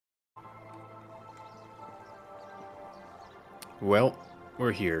Well,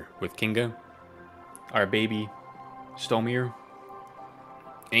 we're here with Kinga, our baby, Stomir,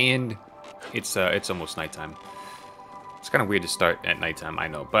 and it's almost nighttime. It's kind of weird to start at nighttime, I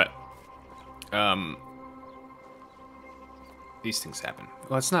know, but um, these things happen.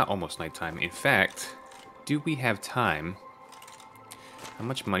 Well, it's not almost nighttime. In fact, do we have time? How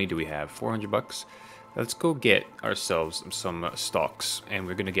much money do we have? 400 bucks. Let's go get ourselves some stalks, and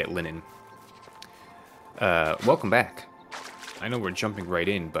we're gonna get linen. Welcome back. I know we're jumping right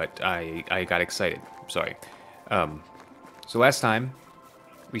in, but I got excited. Sorry. So last time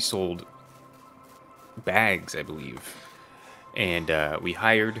we sold bags, I believe, and we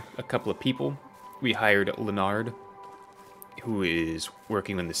hired a couple of people. We hired Leonard, who is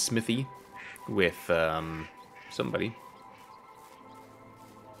working in the smithy with somebody.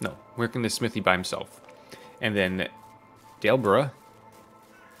 No, working in the smithy by himself. And then Delbra,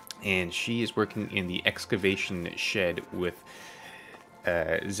 and she is working in the excavation shed with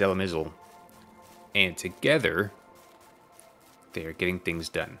Zelamizzle. And together, they're getting things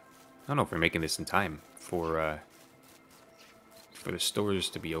done. I don't know if we're making this in time for the stores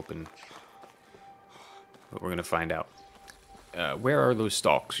to be open, but we're gonna find out. Where are those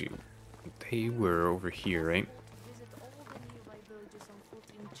stalks? They were over here, right?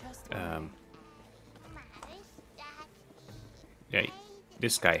 Yeah,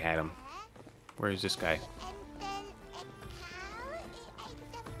 this guy had them. Where is this guy?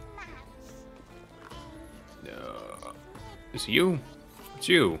 Is it you? It's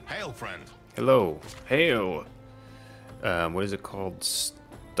you. Hail, friend. Hello. Hail. What is it called?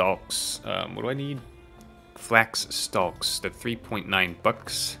 Stalks. What do I need? Flax stalks. They're 3.9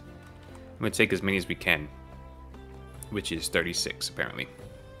 bucks. I'm gonna take as many as we can, which is 36 apparently.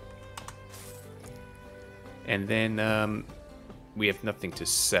 And then we have nothing to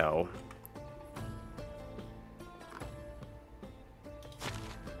sell.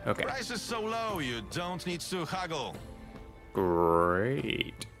 Okay. Price is so low, you don't need to haggle.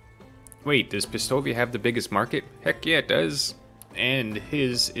 Great. Wait, does Pistovia have the biggest market? Heck yeah, it does. And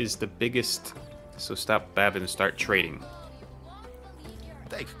his is the biggest. So stop babbing and start trading.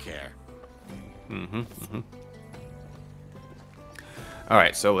 Take care.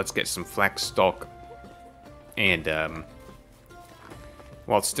 Alright, so let's get some flax stalk. And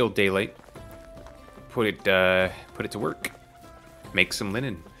while it's still daylight, put it to work. Make some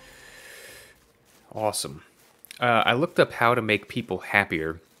linen. Awesome. I looked up how to make people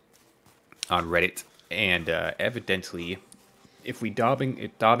happier on Reddit, and evidently, if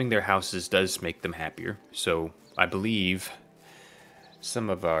daubing their houses does make them happier. So I believe some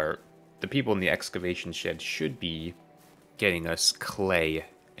of the people in the excavation shed should be getting us clay,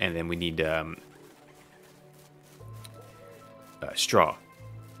 and then we need straw.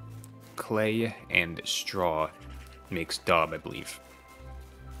 Clay and straw makes daub, I believe.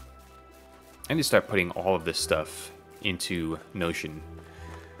 I need to start putting all of this stuff into Notion,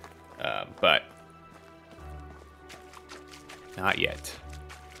 but not yet.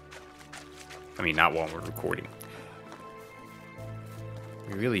 I mean, not while we're recording.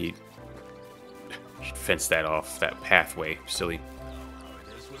 We really should fence that off, that pathway. Silly.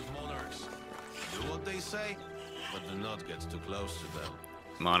 It is with monarchs. Do what they say, but do not get too close to them.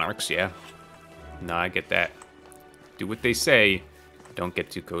 Monarchs, yeah. No, I get that. Do what they say. Don't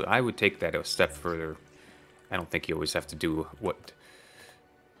get too close. I would take that a step further. I don't think you always have to do what...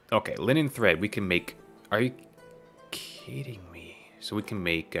 Okay, linen thread. We can make... Are you kidding me? So we can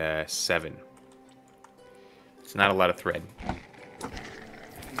make 7. It's not a lot of thread.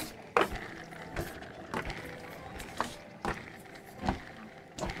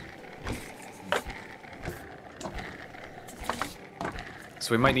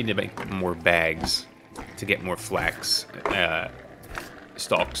 So we might need to make more bags to get more flax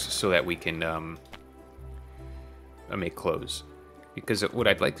stalks so that we can make clothes. Because what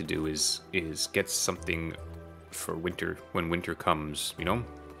I'd like to do is get something for winter when winter comes, you know?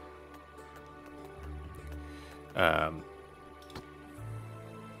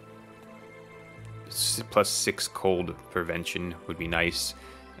 Plus 6 cold prevention would be nice.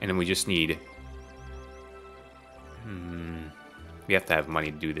 And then we just need... we have to have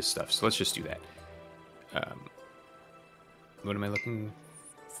money to do this stuff, so let's just do that. What am I looking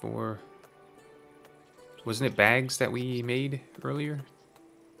for? Wasn't it bags that we made earlier?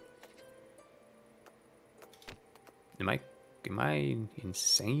 Am I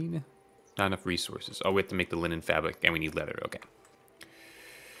insane? Not enough resources. Oh, we have to make the linen fabric, and we need leather. Okay.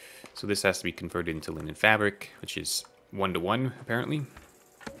 So this has to be converted into linen fabric, which is 1-to-1, apparently. One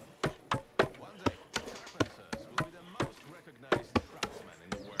day, carpenters will be the most recognized craftsmen in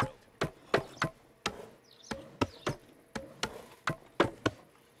the world.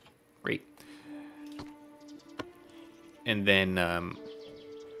 And then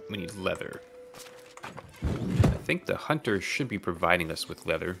we need leather. I think the hunter should be providing us with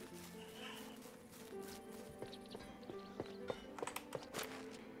leather.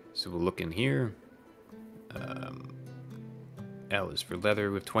 So we'll look in here. L is for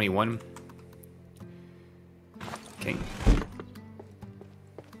leather with 21. Okay.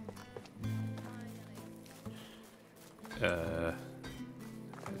 Got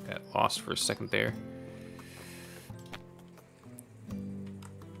lost for a second there.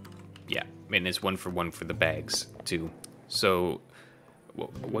 Yeah, and it's 1 for 1 for the bags too. So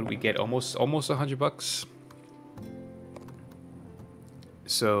what did we get? Almost $100.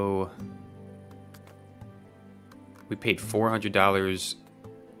 So we paid $400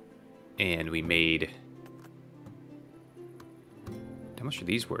 and we made, how much are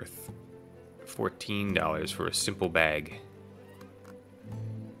these worth? $14 for a simple bag.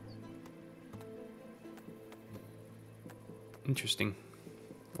 Interesting.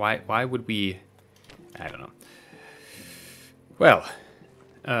 Why would we? I don't know.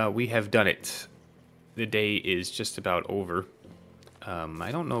 Well, we have done it. The day is just about over.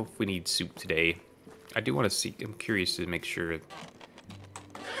 I don't know if we need soup today. I do want to see. I'm curious to make sure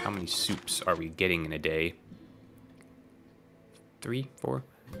how many soups are we getting in a day. 3, 4.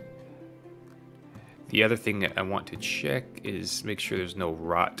 The other thing that I want to check is make sure there's no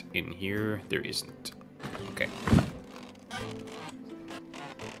rot in here. There isn't. Okay.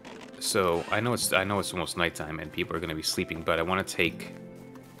 So I know it's almost nighttime and people are going to be sleeping, but I want to take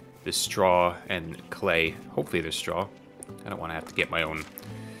the straw and clay. Hopefully there's straw. I don't want to have to get my own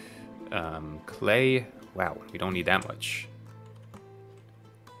clay. Wow, we don't need that much.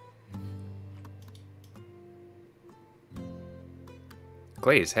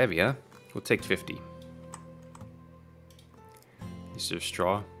 Clay is heavy, huh? We'll take 50. Is there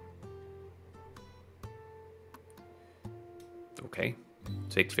straw? Okay,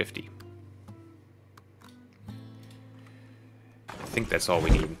 take 50. I think that's all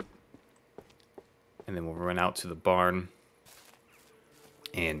we need. And then we'll run out to the barn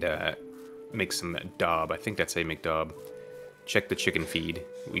and make some daub. I think that's how you make daub. Check the chicken feed.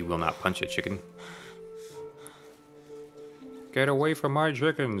 We will not punch a chicken. Get away from my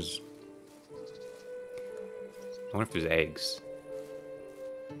chickens. I wonder if there's eggs.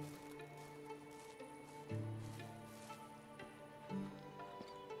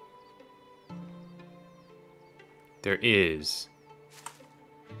 There is.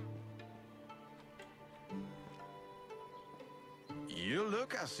 You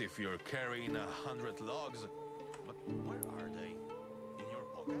look as if you're carrying 100 logs. But where are they? In your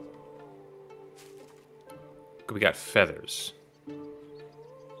pocket? We got feathers.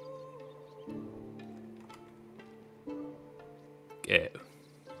 Yeah.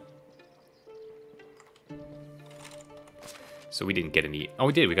 So we didn't get any. Oh,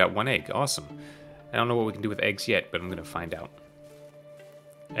 we did. We got 1 egg. Awesome. I don't know what we can do with eggs yet, but I'm going to find out.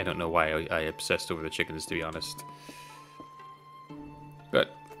 I don't know why I obsessed over the chickens, to be honest.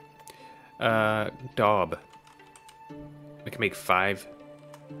 But, daub. We can make 5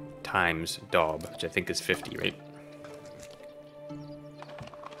 times daub, which I think is 50, right?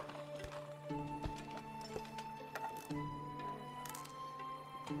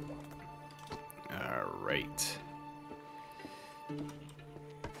 All right.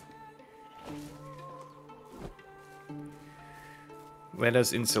 Let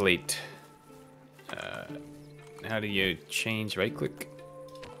us insulate. How do you change? Right click.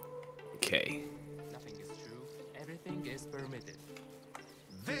 Okay. Nothing is true. Everything is permitted.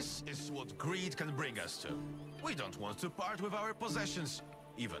 This is what greed can bring us to. We don't want to part with our possessions,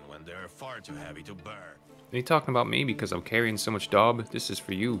 even when they're far too heavy to bear. Are you talking about me because I'm carrying so much daub? This is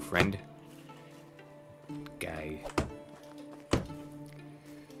for you, friend. Guy.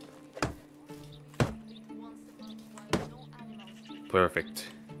 Perfect.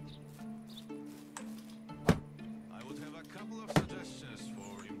 I would have a couple of suggestions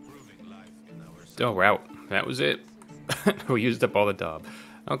for improving life in our city. Oh, wow. That was it. We used up all the daub.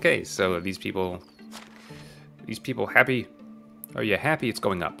 Okay, so these people happy? Are you happy? It's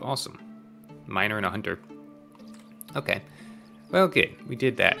going up. Awesome. Miner and a hunter. Okay. Well, good. We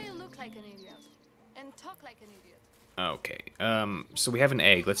did that. You may look like an idiot and talk like an idiot. Okay. So we have an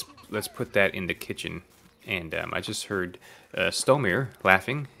egg. Let's put that in the kitchen. And I just heard Stomir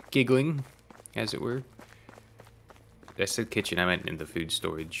laughing, giggling, as it were. I said kitchen. I meant in the food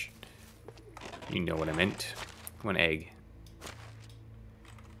storage. You know what I meant. 1 egg.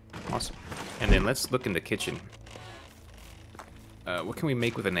 Awesome. And then let's look in the kitchen. What can we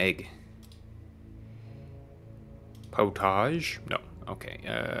make with an egg? Potage? No.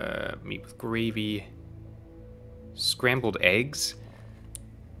 Okay. Meat with gravy. Scrambled eggs.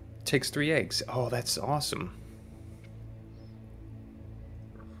 Takes 3 eggs. Oh, that's awesome.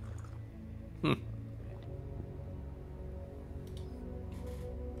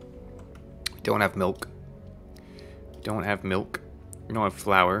 Don't have milk. Don't have milk. Don't have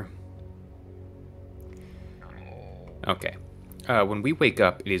flour. Okay. When we wake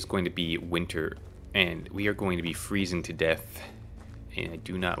up, it is going to be winter, and we are going to be freezing to death. And I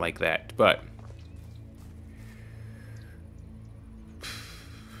do not like that, but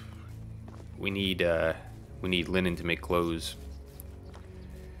we need linen to make clothes.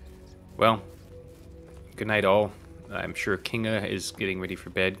 Well, good night all. I'm sure Kinga is getting ready for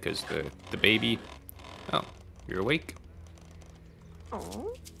bed because the baby. Oh, you're awake?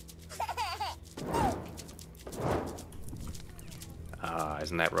 Ah,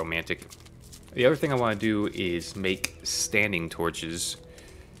 isn't that romantic? The other thing I want to do is make standing torches.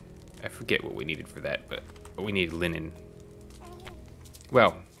 I forget what we needed for that, but we need linen.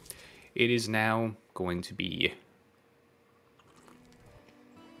 Well, it is now going to be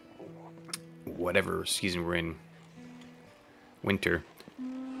whatever season we're in. Winter.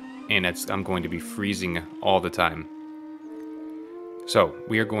 And I'm going to be freezing all the time. So,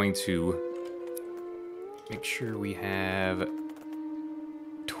 we are going to make sure we have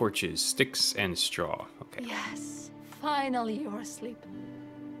torches, sticks, and straw. Okay. Yes, finally you're asleep.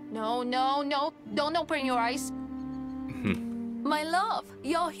 No, no, no, don't open your eyes. My love,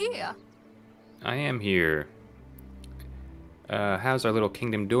 you're here. I am here. How's our little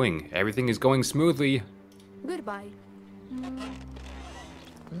kingdom doing? Everything is going smoothly. Goodbye.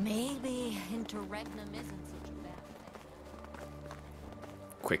 Maybe interregnum isn't such a bad thing.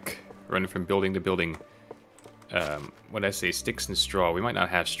 Quick, running from building to building. What did I say? Sticks and straw. We might not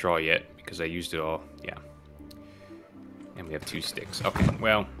have straw yet because I used it all. Yeah. And we have 2 sticks. Okay,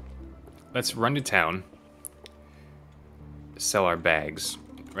 well, let's run to town. Sell our bags.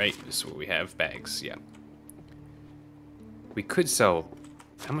 Right? This is what we have. Bags, yeah. We could sell...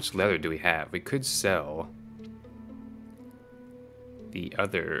 How much leather do we have? We could sell... the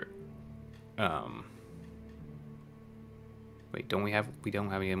other... Wait, don't we have... We don't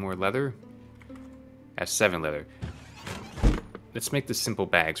have any more leather? I have 7 leather. Let's make the simple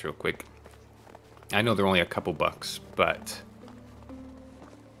bags real quick. I know they're only a couple bucks, but...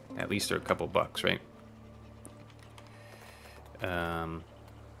 At least they're a couple bucks, right?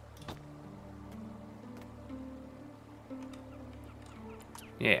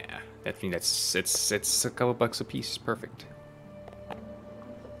 Yeah, I think it's a couple bucks a piece. Perfect.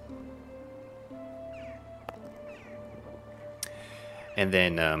 And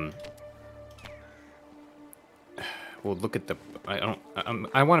then we'll look at the. I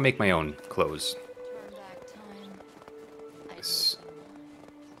want to make my own clothes. Turn back time. S-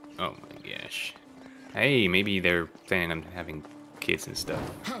 Oh my gosh. Hey, maybe they're planning on having kids and stuff.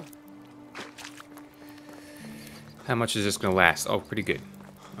 How much is this gonna last? Oh, pretty good.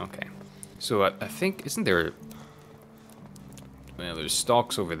 Okay. So I think, isn't there... Well, there's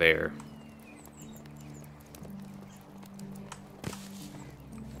stalks over there.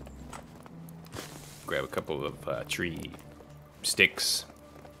 Grab a couple of tree sticks.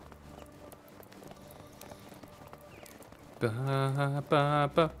 Ba,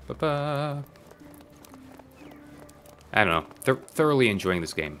 ba, ba, ba, ba. I don't know. They're thoroughly enjoying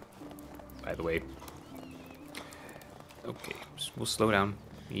this game, by the way. Okay, we'll slow down.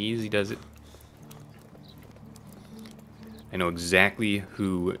 Easy does it. I know exactly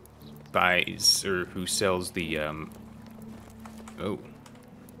who buys or who sells the who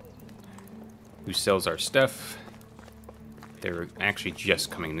sells our stuff. They're actually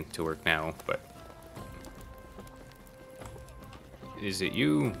just coming to work now, but is it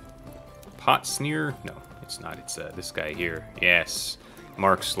you? Pot Sneer? No, it's not. It's this guy here. Yes,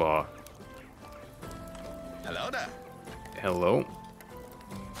 Mark Slaw. Hello there. Hello.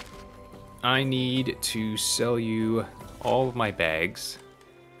 I need to sell you all of my bags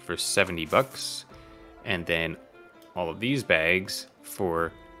for 70 bucks, and then all of these bags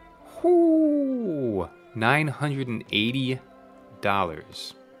for $980.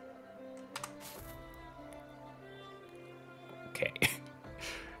 Okay.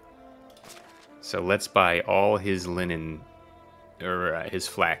 So let's buy all his linen, or his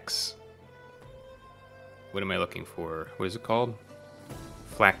flax. What am I looking for? What is it called?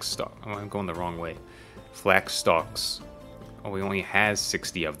 Flax stalk. Oh, I'm going the wrong way. Flax stalks. Oh, he only has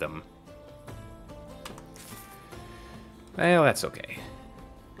 60 of them. Well, that's okay.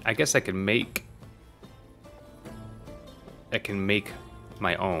 I guess I can make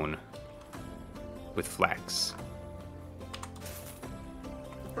my own with flax.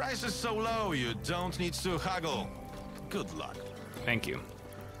 Price is so low, you don't need to haggle. Good luck. Thank you.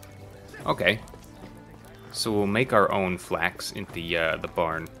 Okay. So we'll make our own flax in the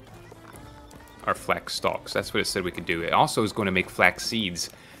barn. Our flax stalks. That's what it said we could do. It also is going to make flax seeds.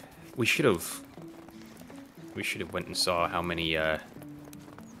 We should have went and saw how many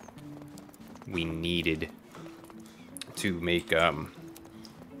we needed to make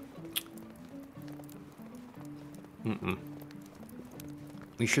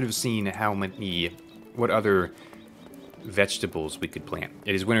we should have seen what other vegetables we could plant.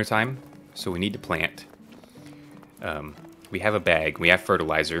 It is wintertime, so we need to plant. We have a bag, we have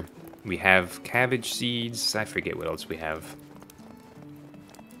fertilizer, we have cabbage seeds, I forget what else we have.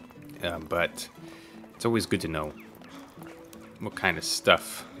 But it's always good to know what kind of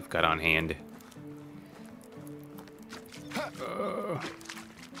stuff we've got on hand.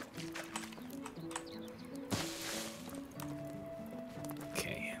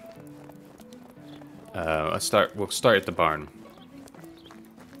 Okay. We'll start at the barn.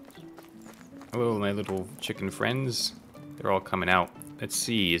 Hello, my little chicken friends. They're all coming out. Let's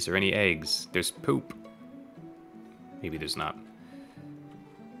see, is there any eggs? There's poop. Maybe there's not.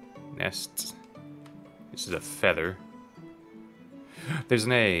 Nest. This is a feather. There's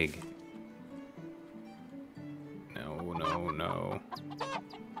an egg. No, no, no.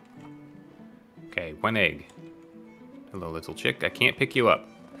 Okay, one egg. Hello, little chick. I can't pick you up.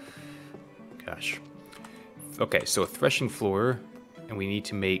 Gosh. Okay, so a threshing floor, and we need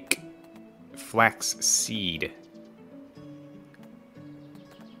to make flax seed.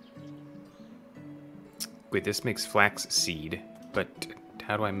 Wait, this makes flax seed, but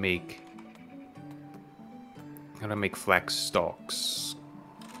how do I make flax stalks?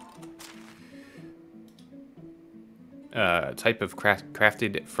 Type of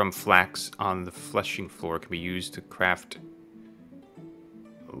crafted from flax on the threshing floor can be used to craft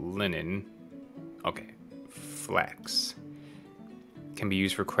linen. Okay, flax. Can be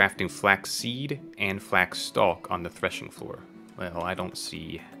used for crafting flax seed and flax stalk on the threshing floor. Well, I don't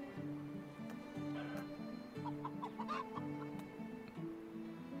see.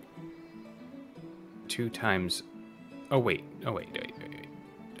 Two times. Oh wait. I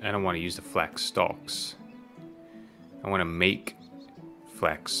don't want to use the flax stalks. I want to make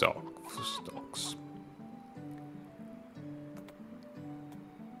flax stalks.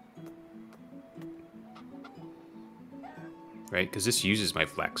 Right, because this uses my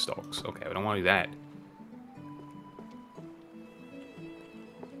flax stalks. Okay, I don't want to do that.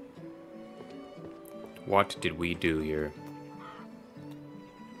 What did we do here?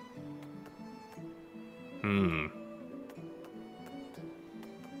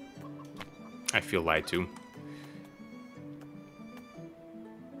 I feel lied to.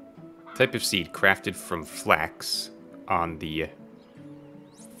 Type of seed crafted from flax on the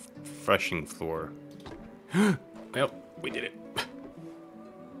threshing floor. Well, we did it.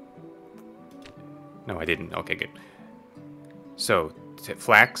 No, I didn't. Okay, good. So,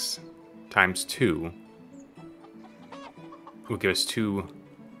 flax times 2 will give us 2.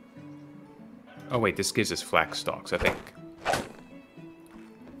 Oh, wait, this gives us flax stalks, I think.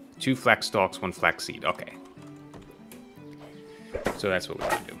 2 flax stalks, 1 flax seed. Okay. So that's what we're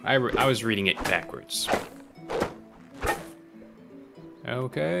going to do. I was reading it backwards.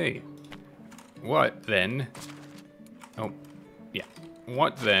 Okay. What then? Oh, yeah.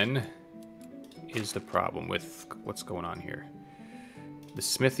 What then is the problem with what's going on here? The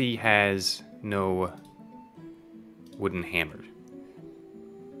smithy has no wooden hammer.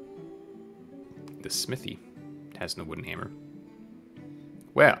 The smithy has no wooden hammer.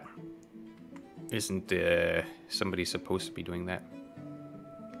 Well, isn't somebody supposed to be doing that?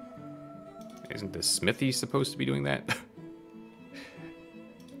 Isn't the smithy supposed to be doing that?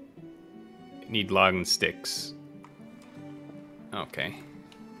 Need log and sticks. Okay.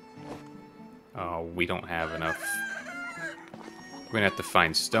 Oh, we don't have enough. We're gonna have to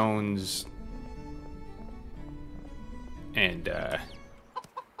find stones. And, a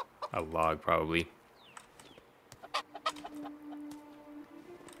log, probably.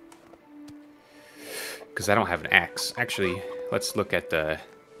 Because I don't have an axe. Actually, let's look at the...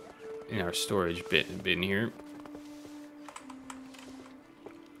 in our storage bin here.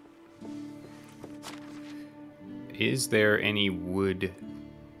 Is there any wood?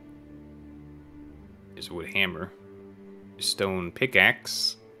 There's a wood hammer. A stone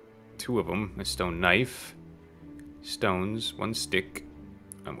pickaxe. 2 of them. A stone knife. Stones. 1 stick.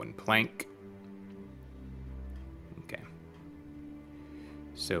 And 1 plank. Okay.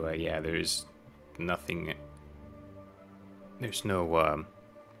 So, yeah, there's nothing... There's no,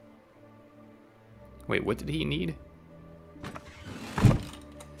 Wait, what did he need?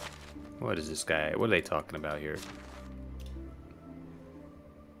 What is this guy? What are they talking about here?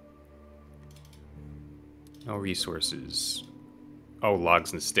 No resources. Oh,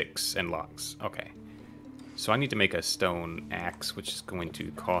 logs and sticks and logs. Okay. So I need to make a stone axe, which is going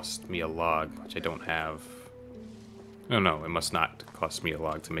to cost me a log, which I don't have. No, no, it must not cost me a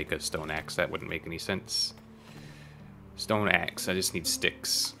log to make a stone axe. That wouldn't make any sense. Stone axe. I just need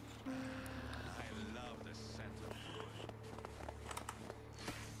sticks.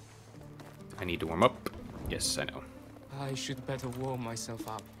 I need to warm up. Yes, I know. I should better warm myself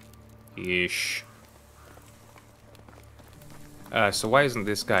up. Ish. So why isn't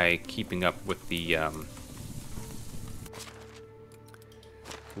this guy keeping up with the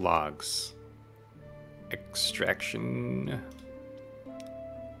logs? Extraction.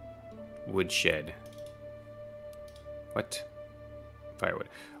 Woodshed. What? Firewood.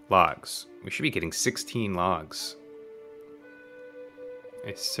 Logs. We should be getting 16 logs.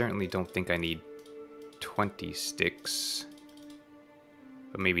 I certainly don't think I need 20 sticks.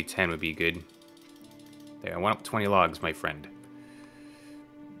 But maybe 10 would be good. There, I want up 20 logs, my friend.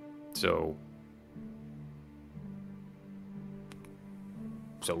 So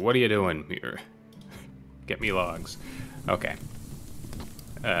what are you doing here? Get me logs. Okay.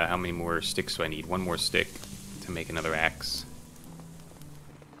 How many more sticks do I need? One more stick to make another axe.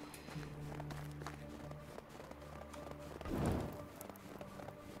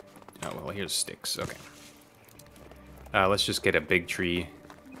 Oh, well, here's sticks. Okay. Let's just get a big tree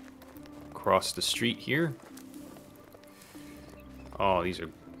across the street here. Oh, these are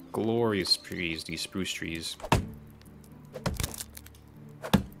glorious trees, these spruce trees.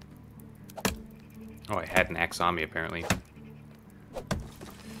 Oh, I had an axe on me, apparently.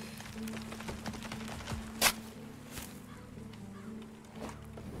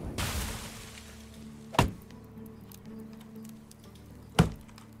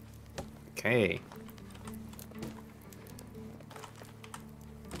 Okay.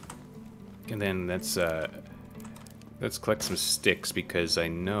 And then let's collect some sticks because I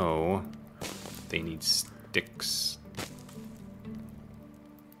know they need sticks.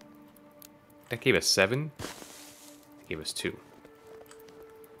 That gave us 7. That gave us 2.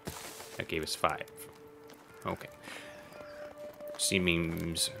 That gave us 5. Okay.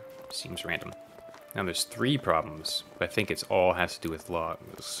 Seems random. Now there's 3 problems, but I think it's all has to do with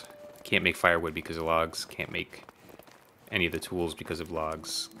logs. Can't make firewood because of logs. Can't make any of the tools because of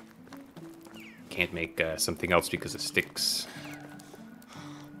logs. Can't make something else because of sticks.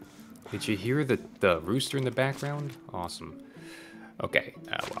 Did you hear the rooster in the background? Awesome. Okay,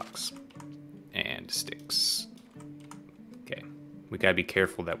 logs. And sticks. Okay. We gotta be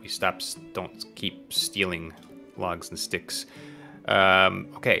careful that we don't keep stealing logs and sticks.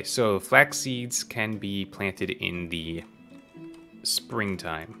 Okay, so flax seeds can be planted in the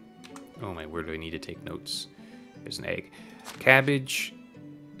springtime. Oh my, where do I need to take notes? There's an egg. Cabbage,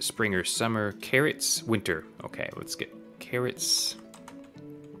 spring or summer. Carrots, winter. Okay, let's get carrots.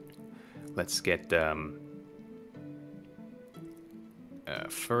 Let's get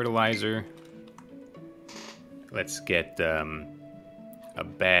fertilizer. Let's get a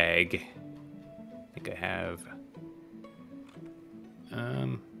bag. I think I have.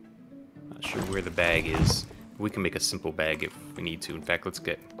 Not sure where the bag is. We can make a simple bag if we need to. In fact, let's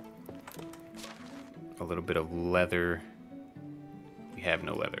get a little bit of leather. We have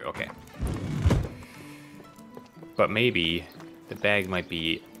no leather. Okay. But maybe the bag might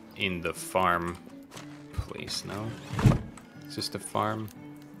be in the farm place. No? Is this the farm?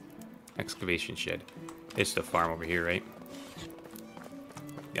 Excavation shed. It's the farm over here, right?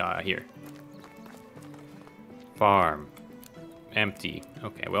 Yeah, here. Farm. Empty.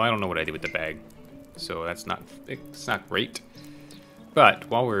 Okay, well, I don't know what I did with the bag. So it's not great. But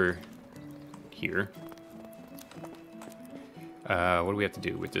while we're here, what do we have to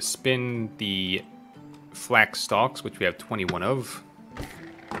do? We have to spin the flax stalks, which we have 21 of.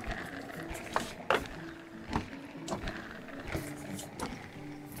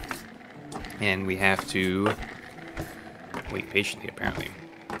 And we have to wait patiently, apparently.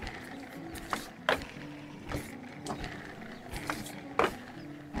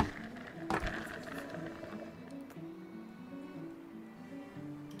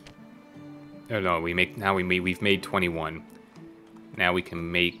 Oh no, we've made 21. Now we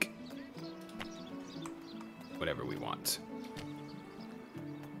can make whatever we want.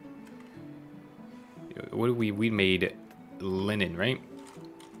 What do we made linen, right?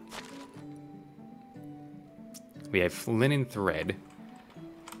 We have linen thread.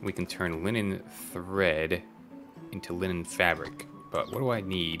 We can turn linen thread into linen fabric. But what do I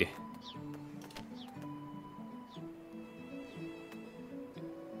need?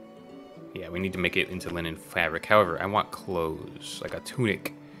 Yeah, we need to make it into linen fabric. However, I want clothes, like a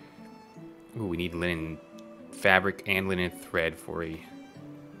tunic. Ooh, we need linen fabric and linen thread for a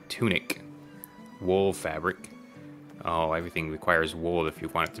tunic. Wool fabric. Oh, everything requires wool if you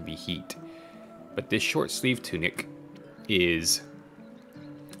want it to be heat. But this short sleeve tunic is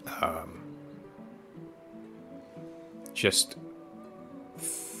just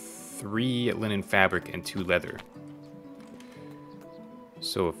 3 linen fabric and 2 leather.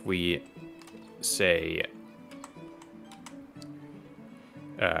 So if we say,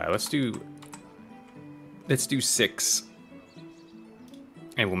 let's do 6,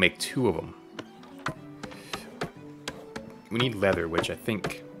 and we'll make 2 of them. We need leather, which I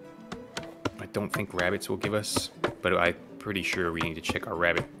don't think rabbits will give us, but I'm pretty sure we need to check our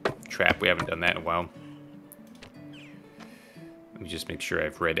rabbit trap. We haven't done that in a while. Let me just make sure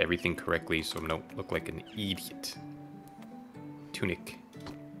I've read everything correctly so I don't look like an idiot. Tunic.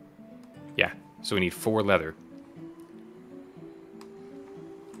 Yeah, so we need 4 leather.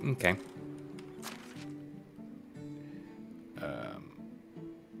 Okay.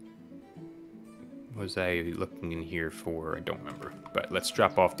 What was I looking in here for? I don't remember. But let's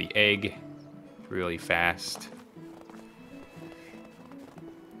drop off the egg really fast.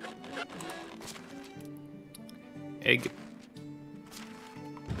 Egg.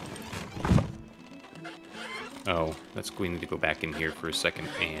 Oh, we need to go back in here for a second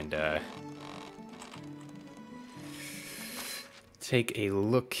and take a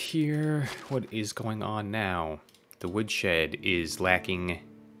look here. What is going on now? The woodshed is lacking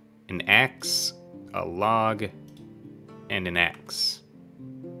an axe, a log, and an axe.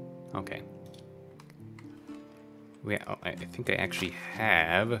 Okay. I think I actually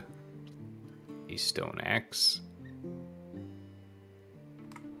have a stone axe.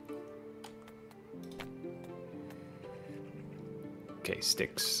 Okay,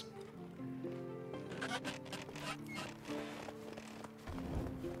 sticks.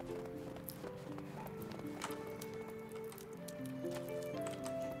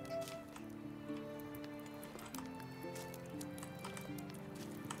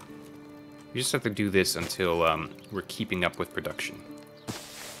 We just have to do this until we're keeping up with production.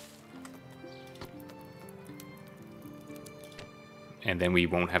 And then we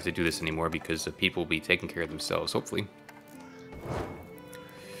won't have to do this anymore because the people will be taking care of themselves, hopefully.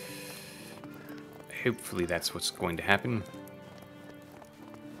 Hopefully that's what's going to happen.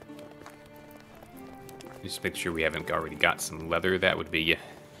 Just make sure we haven't already got some leather. That would be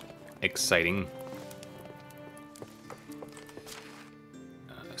exciting.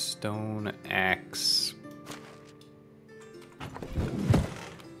 Stone axe.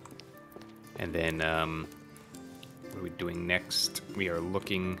 And then, what are we doing next? We are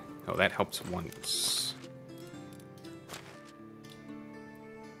looking... Oh, that helps once.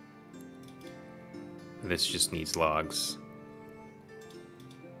 This just needs logs.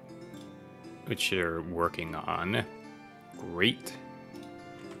 Which you're working on. Great.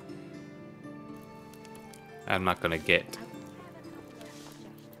 I'm not gonna get...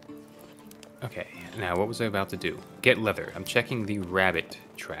 Okay, now what was I about to do? Get leather. I'm checking the rabbit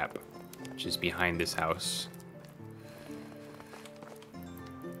trap, which is behind this house.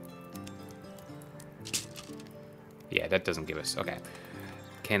 Yeah, that doesn't give us... Okay.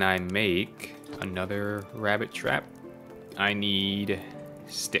 Can I make another rabbit trap? I need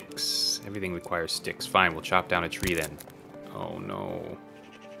sticks. Everything requires sticks. Fine, we'll chop down a tree then. Oh no.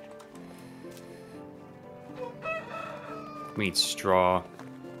 We need straw.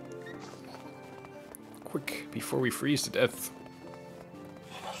 Quick, before we freeze to death.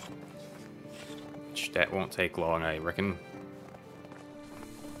 Which that won't take long, I reckon.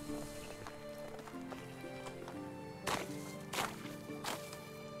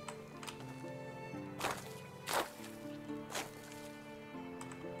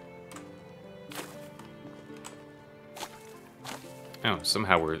 Oh,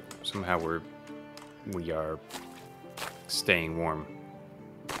 somehow we are staying warm.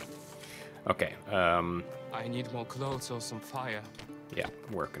 Okay, I need more clothes or some fire. yeah,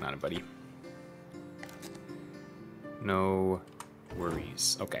 working on it, buddy. No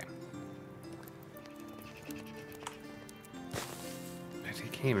worries. Okay. I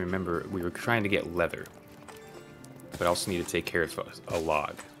can't even remember. We were trying to get leather, but I also need to take care of a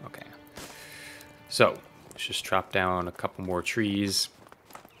log. Okay. So, let's just chop down a couple more trees.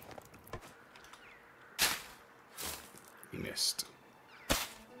 We missed.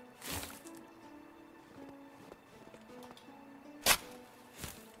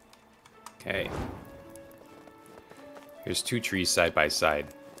 Okay. Here's 2 trees side by side.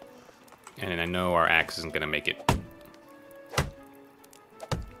 And I know our axe isn't gonna make it.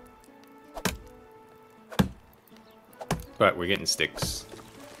 But we're getting sticks.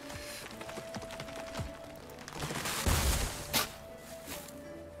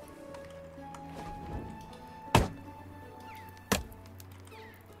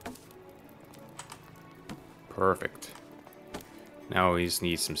 Perfect. Now we just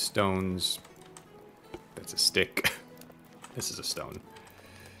need some stones. That's a stick. This is a stone.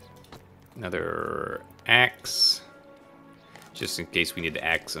 Another axe. Just in case we need to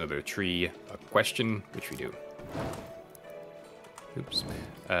axe another tree. A question, which we do. Oops.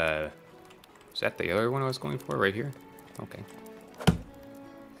 Is that the other one I was going for right here? Okay.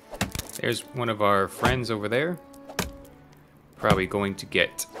 There's one of our friends over there. Probably going to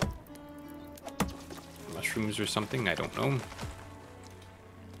get mushrooms or something, I don't know.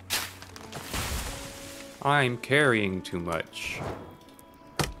 I'm carrying too much.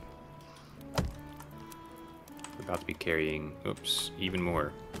 We're about to be carrying, oops, even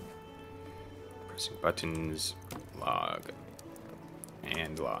more. Pressing buttons, log,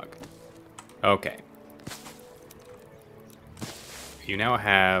 and log. Okay. You now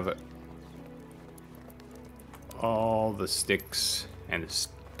have all the sticks and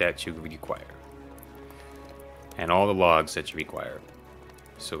that you require. And all the logs that you require.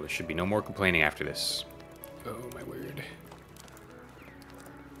 So there should be no more complaining after this. Oh my word.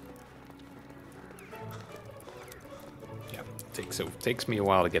 Yeah, takes me a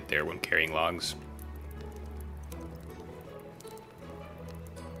while to get there when carrying logs.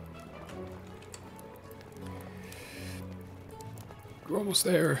 We're almost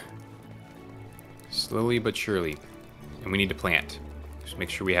there. Slowly but surely. And we need to plant. Just make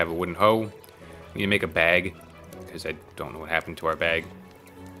sure we have a wooden hoe. We need to make a bag, because I don't know what happened to our bag.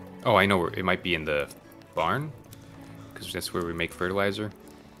 Oh, I know where it might be in the barn, because that's where we make fertilizer.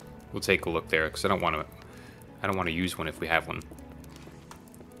 We'll take a look there, because I don't want to use one if we have one.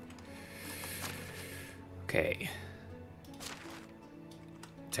 Okay.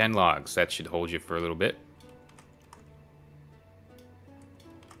 10 logs. That should hold you for a little bit.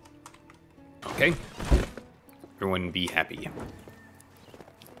 Okay. Everyone be happy.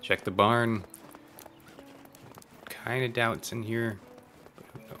 Check the barn. Kinda doubt it's in here. But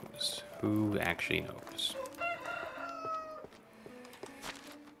who knows? Who actually knows?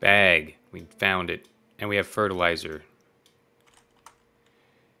 Bag. We found it. And we have fertilizer.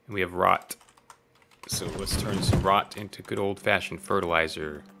 And we have rot. So let's turn some rot into good old-fashioned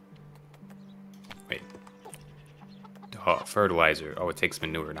fertilizer. Wait. Oh, fertilizer. Oh, it takes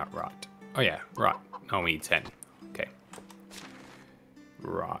manure, not rot. Oh yeah, rot. Oh, we need 10. Okay.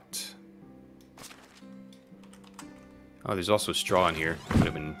 Rot. Oh, there's also straw in here. Would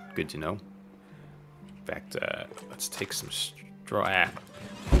have been good to know. In fact, let's take some straw.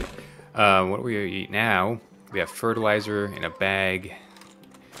 What do we eat now? We have fertilizer in a bag.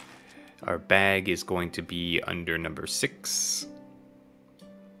 Our bag is going to be under number 6.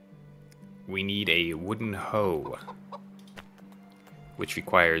 We need a wooden hoe, which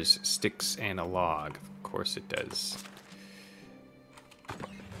requires sticks and a log. Of course it does.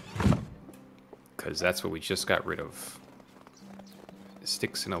 Because that's what we just got rid of.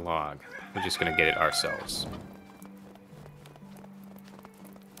 Sticks and a log. We're just going to get it ourselves.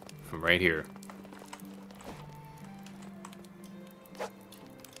 From right here.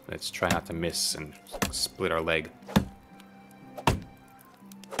 Let's try not to miss and split our leg.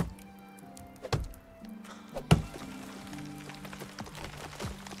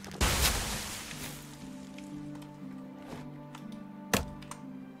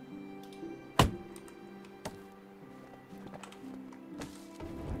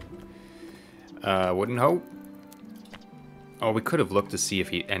 Wooden hoe? Oh, we could have looked to see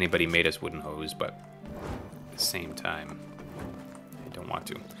if anybody made us wooden hoes, but at the same time, I don't want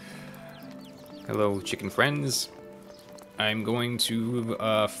to. Hello, chicken friends. I'm going to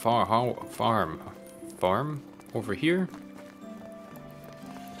farm over here.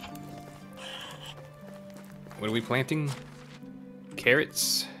 What are we planting?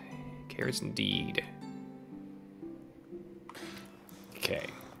 Carrots. Carrots indeed. Okay.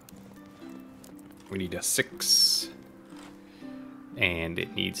 We need a 6. And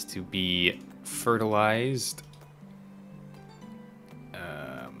it needs to be fertilized.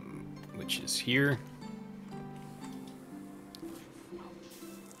 Which is here.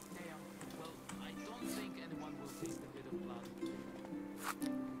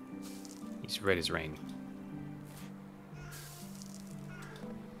 He's red as rain.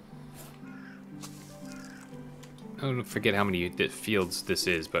 I don't forget how many fields this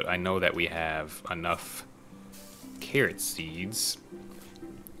is, but I know that we have enough carrot seeds.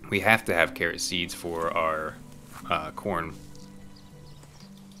 We have to have carrot seeds for our corn.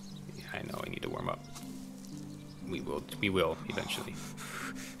 Yeah, I know I need to warm up. We will eventually.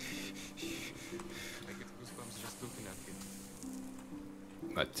 I get goosebumps just looking at it.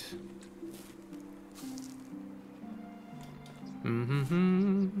 But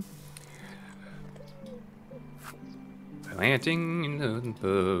Planting in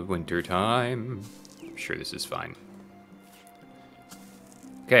the winter time. I'm sure this is fine.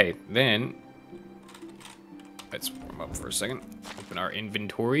 Okay, then let's warm up for a second. Open our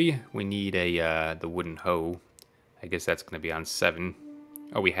inventory. We need a the wooden hoe. I guess that's gonna be on 7.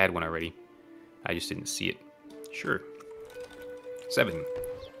 Oh, we had one already. I just didn't see it. Sure. 7.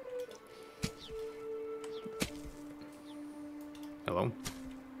 Hello?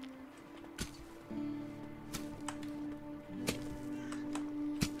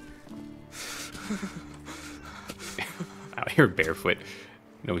 Out here barefoot.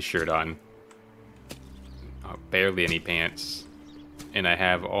 No shirt on. Oh, barely any pants. And I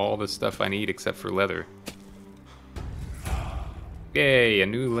have all the stuff I need except for leather. Yay, a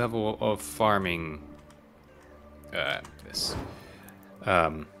new level of farming. This.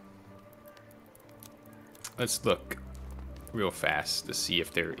 Let's look real fast to see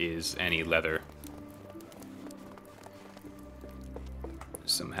if there is any leather.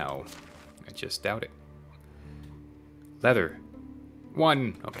 Somehow, I just doubt it. Leather.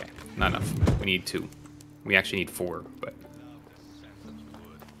 1. Okay, not enough. We need 2. We actually need 4, but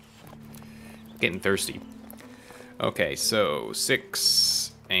getting thirsty. Okay, so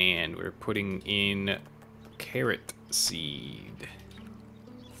 6, and we're putting in carrot seed.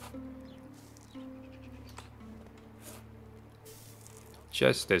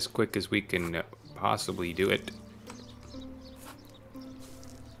 Just as quick as we can possibly do it.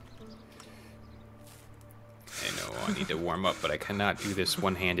 I know I need to warm up, but I cannot do this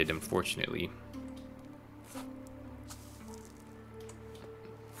one-handed, unfortunately.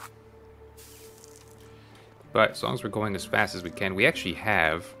 But as long as we're going as fast as we can, we actually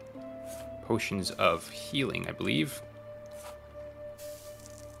have potions of healing, I believe.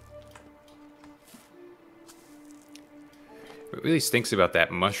 What really stinks about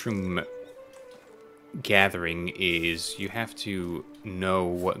that mushroom gathering is you have to know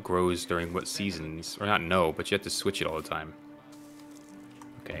what grows during what seasons. Or not know, but you have to switch it all the time.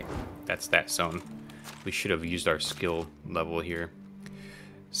 Okay, that's that zone. We should have used our skill level here.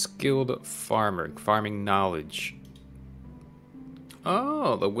 Skilled farmer, farming knowledge.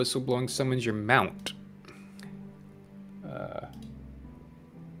 Oh, the whistleblowing summons your mount.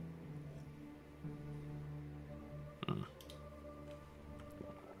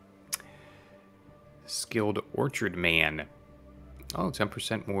 Skilled orchard man. Oh,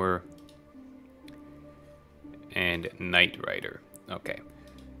 10% more. And night rider. Okay.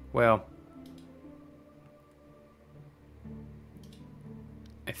 Well,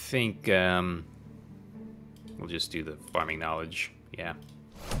 I think we'll just do the farming knowledge. Yeah.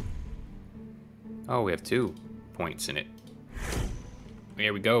 Oh, we have 2 points in it.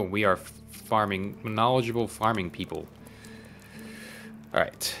 There we go. We are farming, knowledgeable farming people. All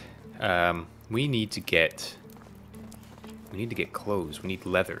right. We need to get clothes. We need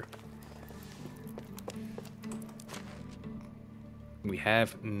leather. We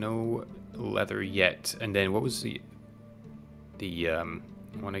have no leather yet. And then what was the I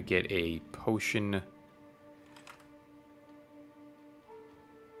want to get a potion.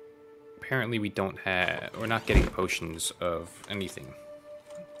 Apparently we don't have, we're not getting potions of anything.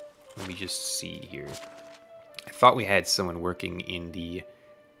 Let me just see here. I thought we had someone working in the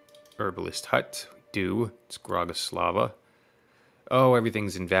herbalist hut. We do. It's Grogoslava. Oh,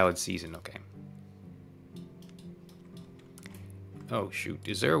 everything's in valid season. Okay. Oh, shoot.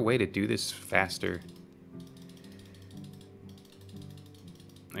 Is there a way to do this faster?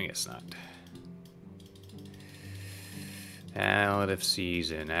 I guess not. Out of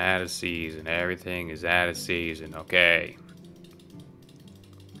season, out of season. Everything is out of season. Okay.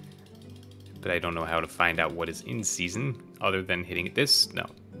 But I don't know how to find out what is in season other than hitting this. No.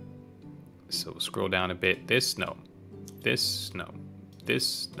 So scroll down a bit. This, no. This, no.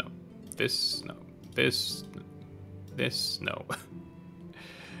 This, no. This, no. This, no. This, no.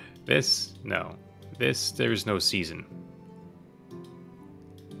 This, no. This, there's no season.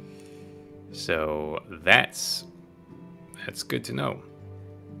 So that's good to know.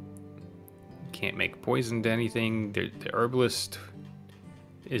 Can't make poison to anything. The herbalist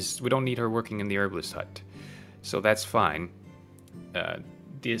is, we don't need her working in the herbalist hut. So that's fine.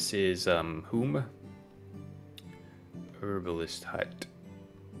 This is, whom? Herbalist hut.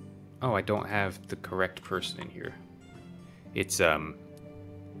 Oh, I don't have the correct person in here. It's,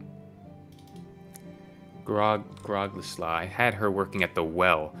 Groglisla. I had her working at the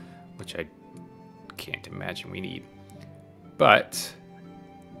well, which I can't imagine we need. But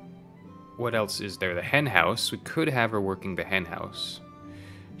what else is there? The hen house. We could have her working the hen house.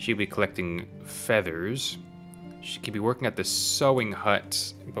 She'd be collecting feathers. She could be working at the sewing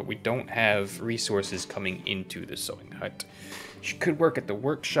hut, but we don't have resources coming into the sewing hut. She could work at the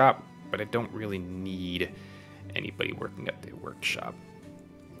workshop, but I don't really need anybody working at the workshop.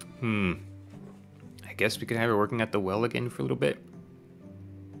 I guess we could have her working at the well again for a little bit.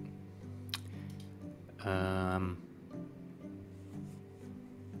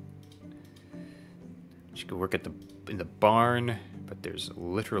 She could work at in the barn, but there's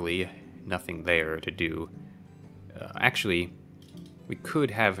literally nothing there to do. Actually, we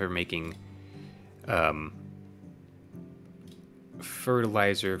could have her making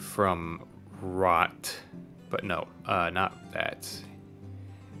fertilizer from rot, but no, not that.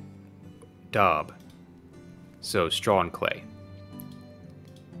 Daub. So straw and clay.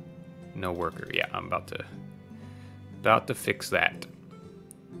 No worker. Yeah, I'm about to fix that.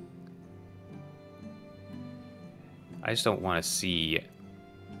 I just don't want to see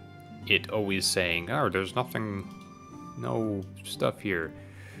it always saying, "Oh, there's nothing, no stuff here."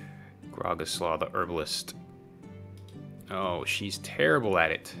 Grogaslaw, the herbalist. Oh, she's terrible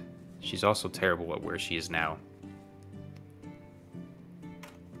at it. She's also terrible at where she is now.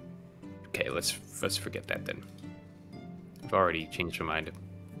 Okay, let's forget that then. I've already changed my mind.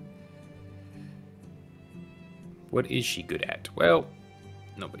 What is she good at? Well,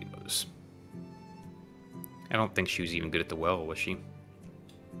 nobody knows. I don't think she was even good at the well, was she?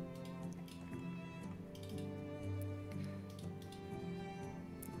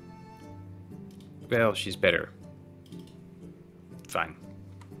 Well, she's better. Fine.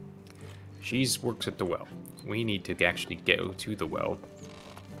 She works at the well. We need to actually go to the well.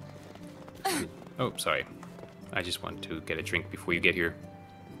 Oh, sorry. I just want to get a drink before you get here.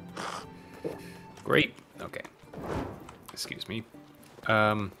 Great. Okay. Excuse me.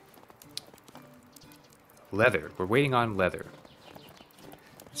 Leather. We're waiting on leather.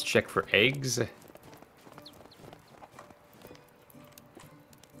 Let's check for eggs.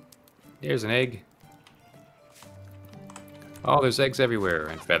 There's an egg. Oh, there's eggs everywhere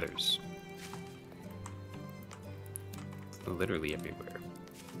and feathers. Literally everywhere.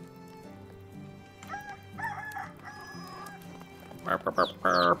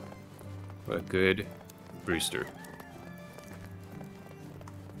 What a good rooster.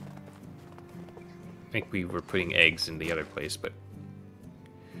 I think we were putting eggs in the other place, but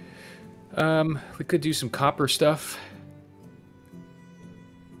we could do some copper stuff.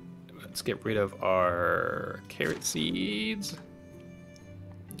 Let's get rid of our carrot seeds.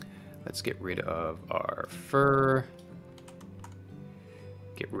 Let's get rid of our fur.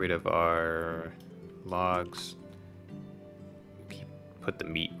 Get rid of our logs. Put the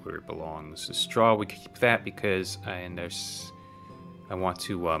meat where it belongs. The straw, we can keep that because I want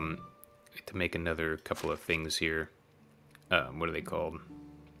to make another couple of things here. What are they called?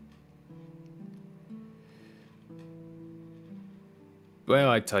 Well,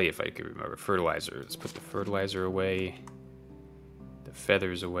 I tell you if I can remember. Fertilizer. Let's put the fertilizer away. The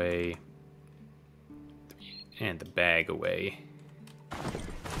feathers away. And the bag away.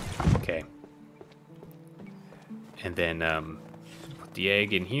 Okay. And then put the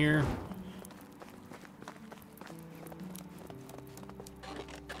egg in here.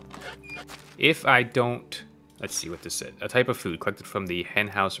 If I don't... Let's see what this said. A type of food collected from the hen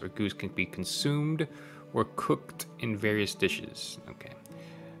house or goose can be consumed or cooked in various dishes. Okay.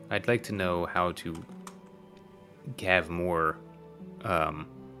 I'd like to know how to have more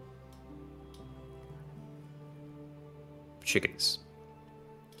chickens.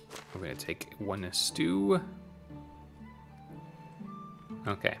 We're going to take one stew.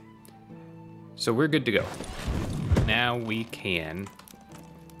 Okay. So we're good to go. Now we can...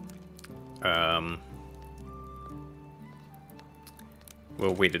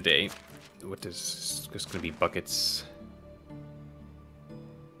 we'll wait a day. What is just going to be buckets?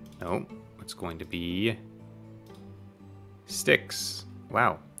 No, it's going to be sticks.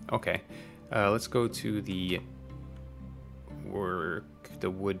 Wow. Okay. Let's go to the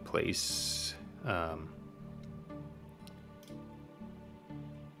wood place.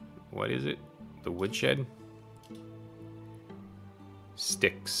 What is it? The woodshed?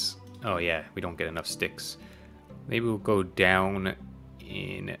 Sticks. Oh yeah, we don't get enough sticks. Maybe we'll go down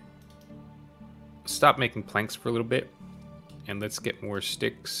in... Stop making planks for a little bit. And let's get more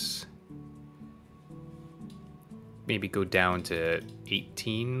sticks. Maybe go down to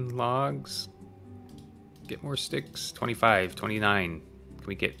 18 logs. Get more sticks. 25, 29. Can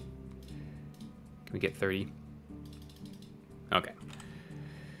we get 30? Okay.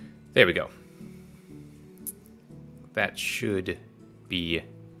 There we go. That should be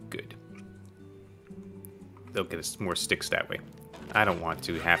good. They'll get us more sticks that way. I don't want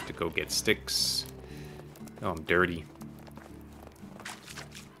to have to go get sticks Oh, I'm dirty.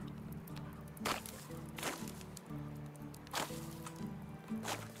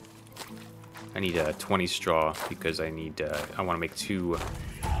 I need 20 straw because I need, I want to make 2.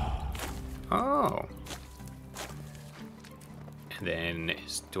 Oh. And then,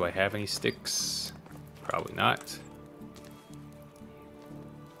 do I have any sticks? Probably not.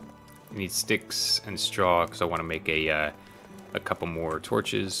 I need sticks and straw because I want to make a couple more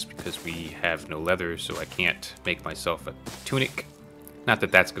torches because we have no leather, so I can't make myself a tunic. Not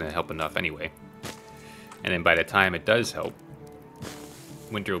that that's going to help enough anyway. And then by the time it does help,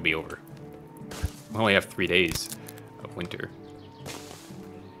 winter will be over. We only have 3 days of winter.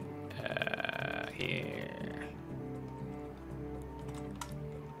 Here.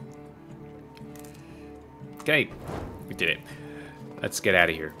 Okay, we did it. Let's get out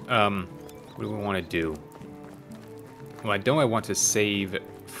of here. What do we want to do? Well, I want to save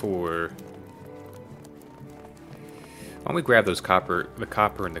for... Why don't we grab those the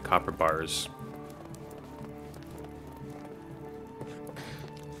copper and the copper bars?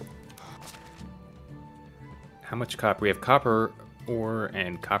 How much copper? We have copper ore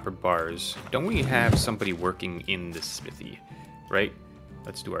and copper bars. Don't we have somebody working in the smithy, right?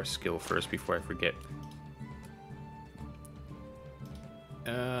 Let's do our skill first before I forget.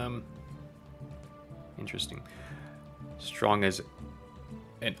 Interesting. Strong as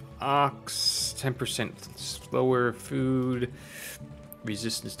an ox, 10% slower food,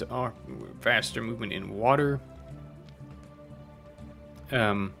 resistance to faster movement in water.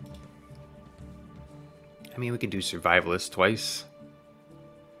 I mean, we can do survivalist twice.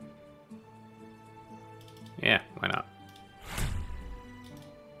 Yeah, why not?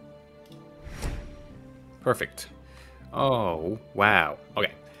 Perfect. Oh, wow.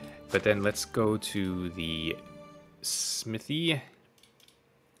 Okay. But then let's go to the smithy.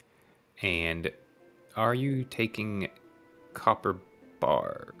 And are you taking copper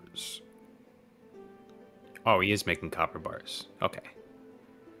bars? Oh, he is making copper bars. Okay.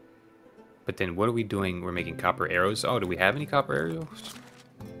 But then what are we doing? We're making copper arrows. Oh, do we have any copper arrows?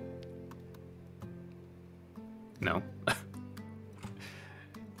 No.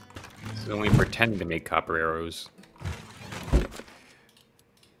 So only pretending to make copper arrows.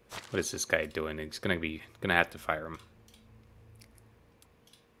 What is this guy doing? He's gonna have to fire him.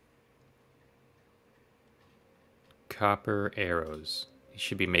 Copper arrows. He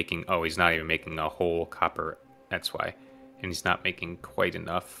should be making... Oh, he's not even making a whole copper. That's why. And he's not making quite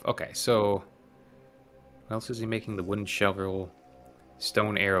enough. Okay, so... What else is he making? The wooden shovel.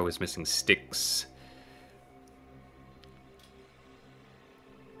 Stone arrow is missing sticks.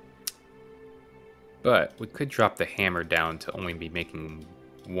 But we could drop the hammer down to only be making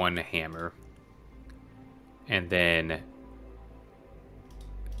 1 hammer. And then...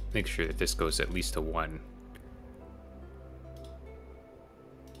 make sure that this goes at least to 1.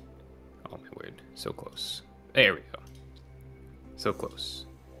 Oh my word. So close. There we go. So close.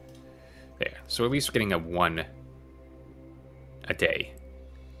 There. So at least we're getting a 1 a day.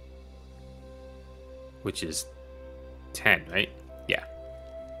 Which is 10, right? Yeah.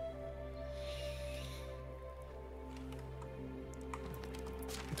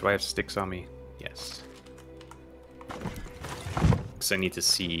 Do I have sticks on me? Yes. Because I need to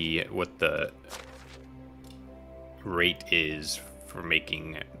see what the rate is for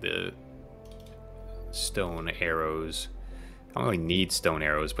making the stone arrows. I don't really need stone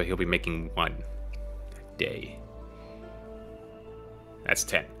arrows, but he'll be making 1 a day. That's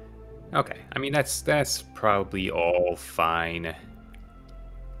 10. Okay, I mean that's probably all fine.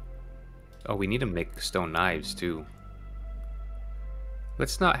 Oh, we need to make stone knives too.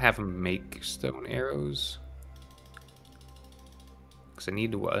 Let's not have him make stone arrows. Because I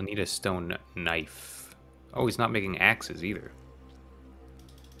need a stone knife. Oh, he's not making axes either.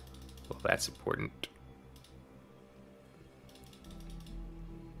 Well, that's important.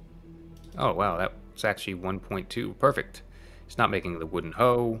 Oh, wow, that's actually 1.2. Perfect. He's not making the wooden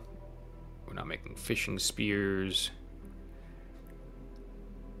hoe. We're not making fishing spears.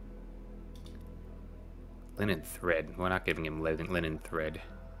 Linen thread. We're not giving him linen thread.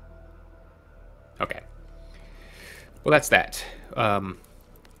 Okay. Well, that's that.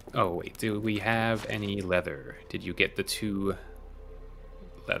 Oh, wait. Do we have any leather? Did you get the 2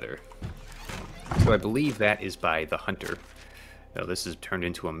 leather? So I believe that is by the hunter. No, this is turned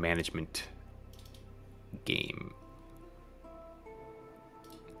into a management game.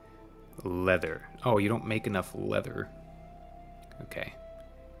 Leather. Oh, you don't make enough leather. Okay.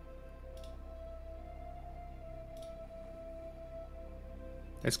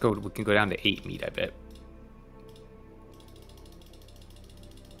 Let's go. We can go down to 8 meat, I bet.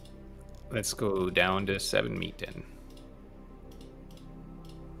 Let's go down to 7 meat then.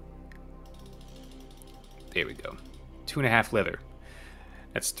 There we go. 2.5 leather.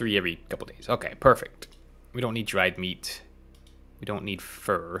 That's 3 every couple days. Okay, perfect. We don't need dried meat. We don't need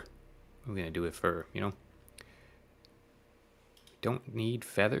fur. What are we gonna do with fur, you know? Don't need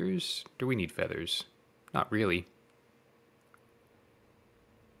feathers? Do we need feathers? Not really.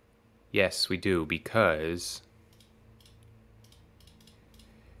 Yes, we do, because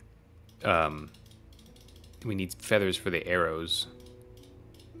we need feathers for the arrows.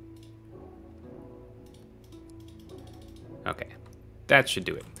 Okay, that should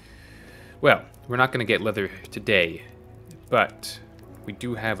do it. Well, we're not going to get leather today, but we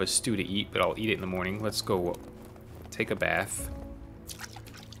do have a stew to eat, but I'll eat it in the morning. Let's go take a bath.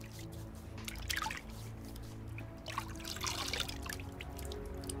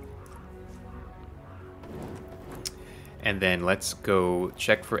 And then let's go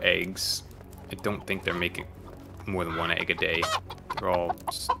check for eggs. I don't think they're making more than 1 egg a day. They're all...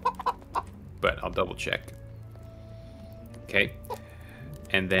 But I'll double check. Okay.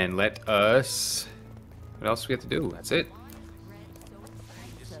 And then let us... What else do we have to do? That's it.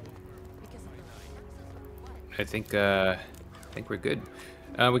 I think we're good.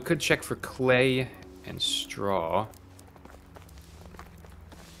 We could check for clay and straw.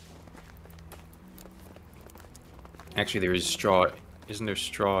 Actually, there is straw. Isn't there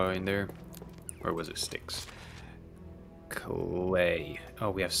straw in there? Or was it sticks? Clay.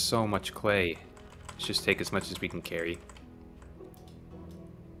 Oh, we have so much clay. Let's just take as much as we can carry.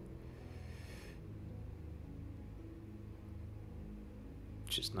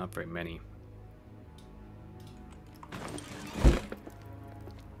 Just not very many.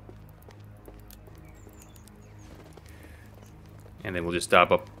 And then we'll just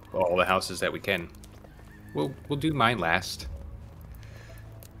stop up all the houses that we can. We'll do mine last.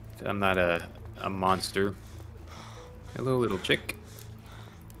 I'm not a monster. Hello, little chick.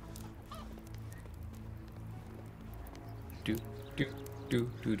 Do do do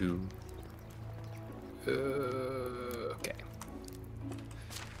do do. Okay.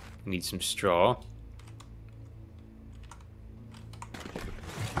 Need some straw.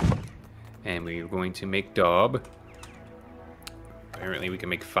 And we're going to make daub. Apparently we can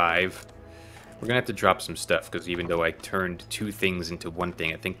make 5. We're gonna have to drop some stuff, because even though I turned 2 things into 1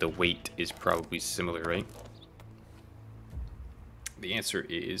 thing, I think the weight is probably similar, right? The answer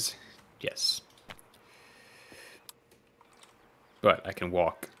is yes. But I can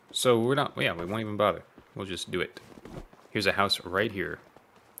walk. So we're not, yeah, we won't even bother. We'll just do it. Here's a house right here.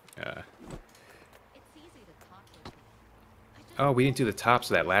 Oh, we didn't do the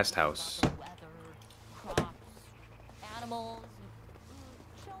tops of that last house. Weather, crops, animals,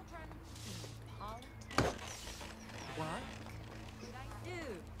 children, politics. What did I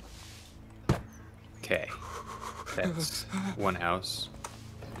do? Okay. That's 1 house.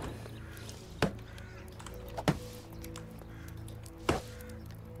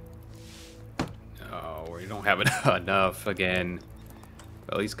 Oh, we don't have enough again.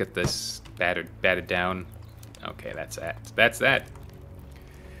 But at least get this batted down. Okay, that's that. That's that.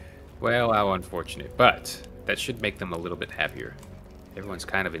 Well, how unfortunate. But that should make them a little bit happier. Everyone's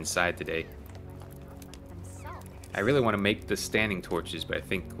kind of inside today. I really want to make the standing torches, but I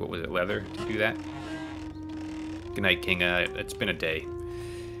think, what was it, leather to do that? Good night, Kinga. It's been a day.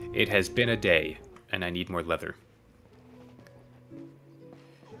 It has been a day, and I need more leather.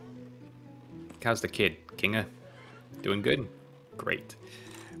 How's the kid, Kinga? Doing good? Great.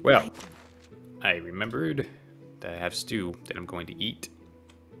 Well, I remembered that I have stew that I'm going to eat.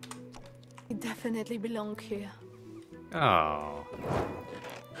 You definitely belong here. Oh.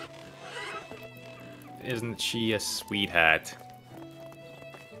 Isn't she a sweetheart?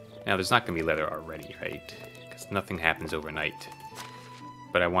 Now, there's not going to be leather already, right? Because nothing happens overnight.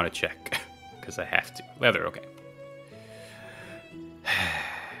 But I want to check, because I have to. Leather, okay.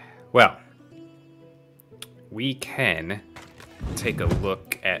 Well, we can take a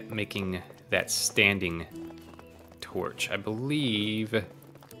look at making that standing torch. I believe it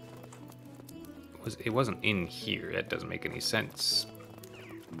wasn't in here. That doesn't make any sense.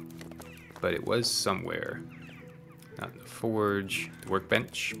 But it was somewhere. Not in the forge. The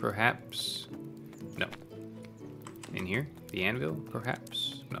workbench, perhaps? No. In here? The anvil,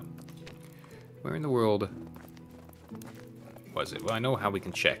 perhaps? No. Where in the world was it? Well, I know how we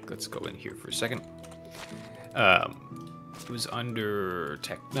can check. Let's go in here for a second. It was under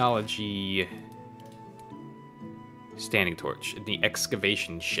technology, standing torch, in the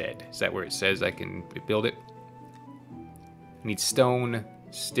excavation shed. Is that where it says I can build it? Need stone,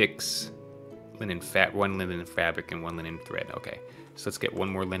 sticks, 1 linen fabric, and 1 linen thread. Okay. So let's get one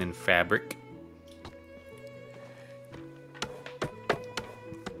more linen fabric.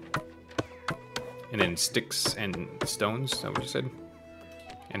 And then sticks and stones, is that what you said?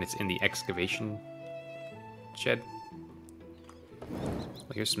 And it's in the excavation shed.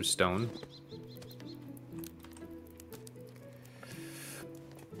 Well, here's some stone.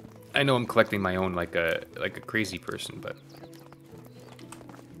 I know I'm collecting my own like a crazy person, but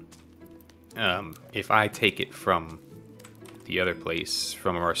if I take it from the other place,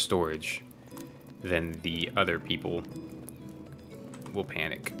 from our storage, then the other people will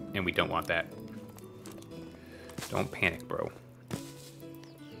panic, and we don't want that. Don't panic, bro.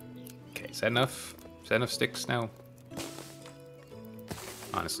 Okay, is that enough? Is that enough sticks now?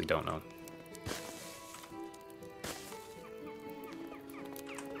 Honestly, don't know.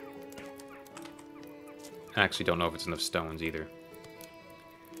 I actually don't know if it's enough stones either.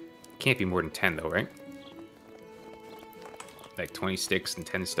 Can't be more than 10 though, right? Like 20 sticks and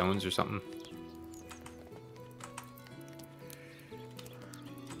 10 stones or something.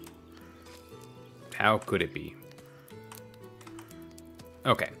 How could it be?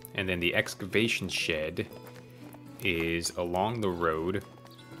 Okay, and then the excavation shed is along the road.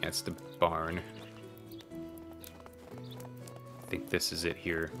 That's the barn. I think this is it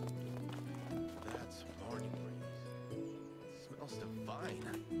here. That's morning breeze. Smells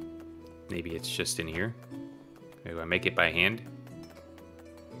divine. Maybe it's just in here. Maybe I make it by hand?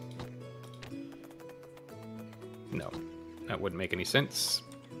 No, that wouldn't make any sense.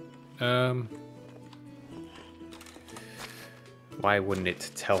 Why wouldn't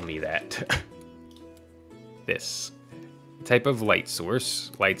it tell me that? This type of light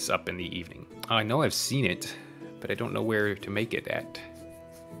source lights up in the evening. I know I've seen it, but I don't know where to make it at.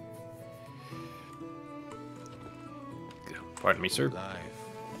 Pardon me, sir. Life.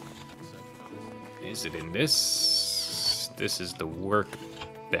 Is it in this? This is the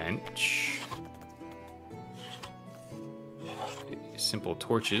workbench. Simple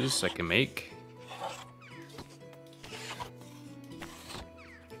torches I can make.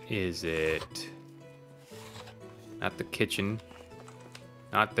 Is it... Not the kitchen.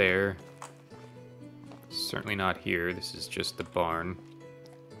 Not there. Certainly not here. This is just the barn.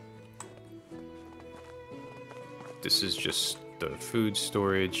 This is just the food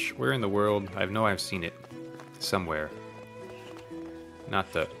storage. Where in the world? I know I've seen it somewhere.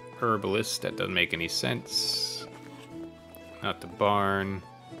 Not the herbalist. That doesn't make any sense. Not the barn.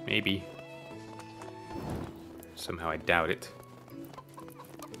 Maybe. Somehow I doubt it.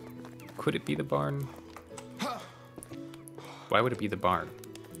 Could it be the barn? Why would it be the barn?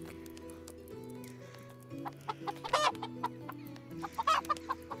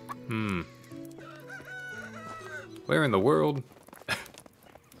 Where in the world?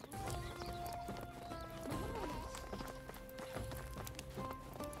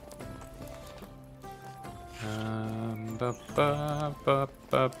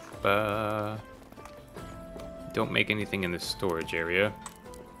 Don't make anything in the storage area.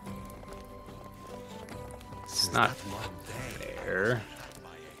 It's not there. By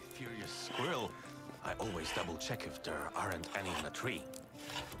a furious squirrel, I always double check if there aren't any in the tree.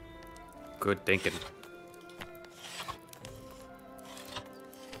 Good thinking.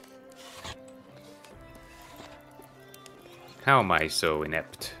 How am I so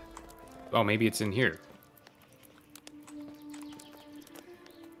inept? Oh, maybe it's in here.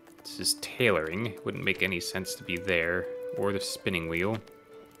 This is tailoring. Wouldn't make any sense to be there. Or the spinning wheel.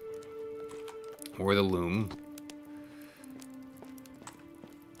 Or the loom.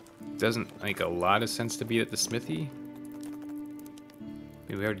 Doesn't make a lot of sense to be at the smithy.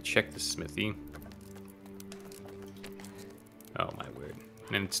 Maybe we already checked the smithy. Oh my word.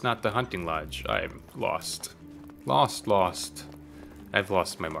 And it's not the hunting lodge. I'm lost. Lost. I've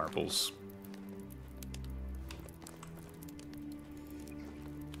lost my marbles.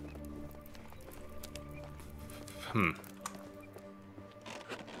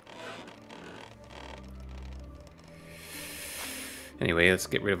 Anyway, let's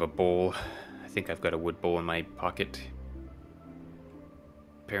get rid of a bowl. I think I've got a wood bowl in my pocket.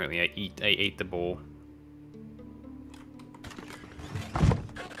 Apparently I ate the bowl.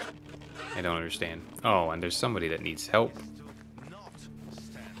 I don't understand. Oh, and there's somebody that needs help. Not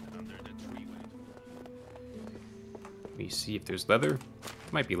stand under the tree. Let me see if there's leather.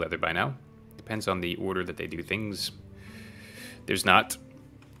 Might be leather by now. Depends on the order that they do things. There's not.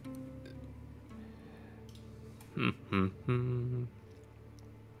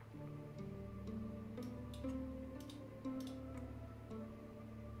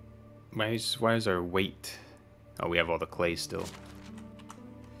 Why is our weight? Oh, we have all the clay still.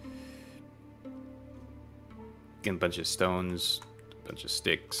 Getting a bunch of stones. Bunch of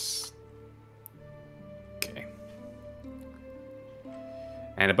sticks. Okay.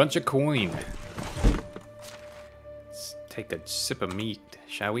 And a bunch of coin. Let's take a sip of meat,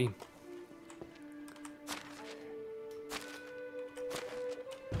 shall we?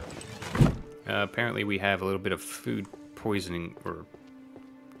 Apparently we have a little bit of food poisoning, or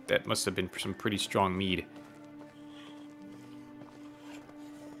that must have been some pretty strong mead.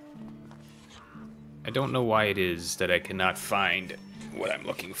 I don't know why it is that I cannot find what I'm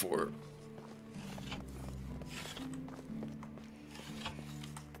looking for.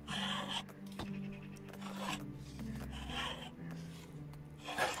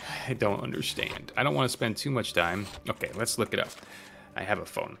 I don't understand. I don't want to spend too much time. Okay, let's look it up. I have a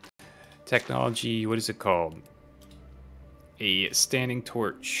phone. Technology, what is it called? A standing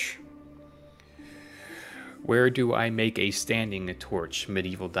torch. Where do I make a standing torch?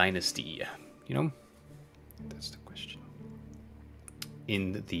 Medieval Dynasty. You know? That's the question.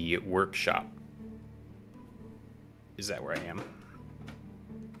 In the workshop. Is that where I am?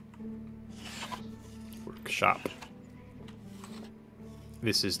 Workshop.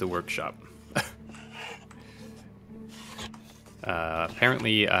 This is the workshop.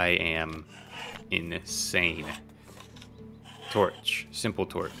 Apparently I am insane. Torch. Simple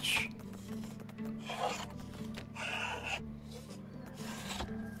torch.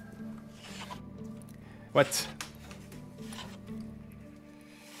 What?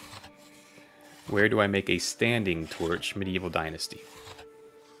 Where do I make a standing torch? Medieval Dynasty.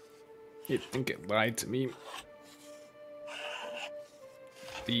 You'd think it lied to me.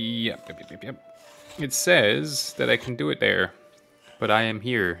 Yep. It says that I can do it there, but I am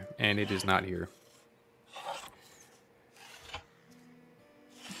here, and it is not here.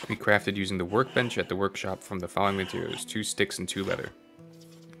 We crafted using the workbench at the workshop from the following materials: 2 sticks and 2 leather.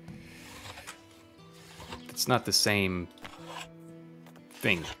 It's not the same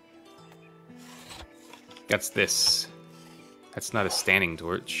thing. That's this. That's not a standing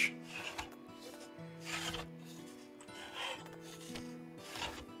torch.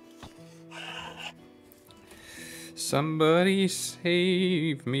 Somebody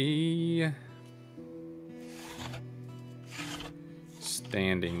save me.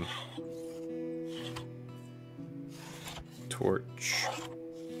 Standing torch.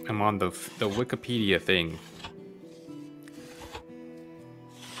 I'm on the Wikipedia thing.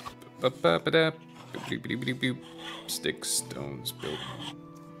 Sticks, stones, building.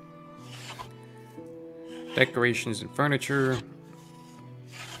 Decorations and furniture.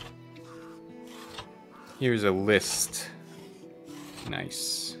 Here's a list.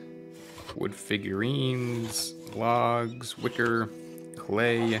 Nice. Wood figurines, logs, wicker,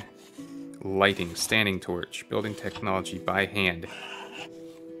 clay, lighting, standing torch, building technology by hand.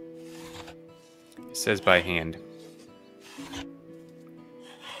 It says by hand.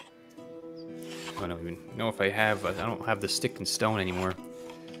 I don't even know if I have. I don't have the stick and stone anymore.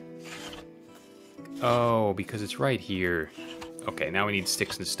 Oh, because it's right here. Okay, now we need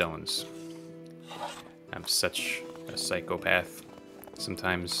sticks and stones. I'm such a psychopath.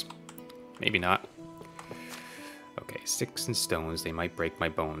 Sometimes. Maybe not. Okay, sticks and stones. They might break my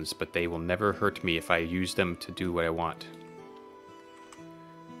bones, but they will never hurt me if I use them to do what I want.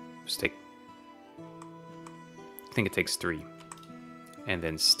 Stick. I think it takes 3. And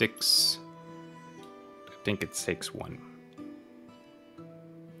then sticks. I think it takes 1.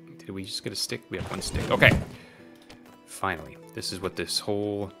 Did we just get a stick? We have 1 stick. Okay. Finally. This is what this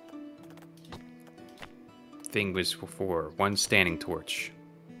whole thing was for. 1 standing torch.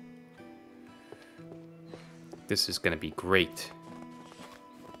 This is going to be great.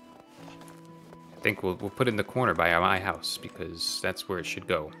 I think we'll put it in the corner by my house because that's where it should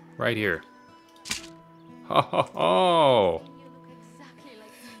go. Right here. Ho ho ho! You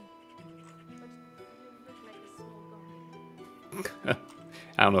look exactly like me. But you look like a small girl.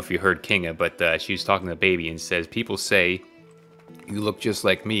 I don't know if you heard Kinga, but she was talking to the baby and says, people say, you look just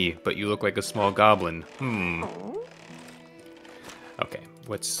like me, but you look like a small goblin. Okay,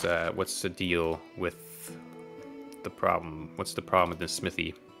 what's the deal with the problem? What's the problem with this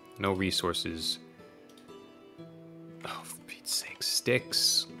smithy? No resources. Oh, for Pete's sake,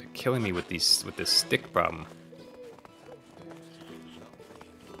 sticks. They're killing me with this stick problem.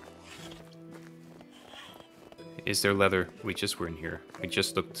 Is there leather? We just were in here. We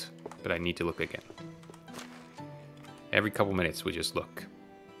just looked, but I need to look again. Every couple minutes, we just look.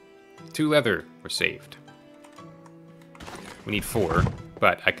 2 leather were saved. We need 4,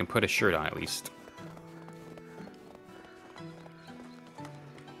 but I can put a shirt on at least.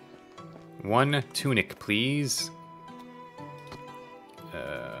 1 tunic, please.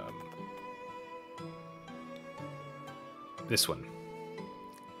 This one.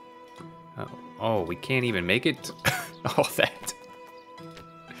 Oh, we can't even make it? All that.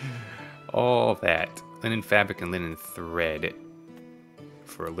 All that. Linen fabric and linen thread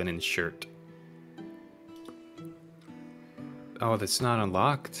for a linen shirt. Oh, that's not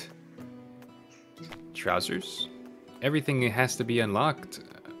unlocked. Trousers? Everything has to be unlocked.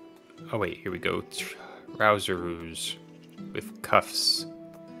 Oh wait, here we go. Trousers with cuffs.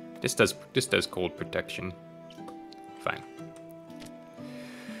 This does cold protection. Fine.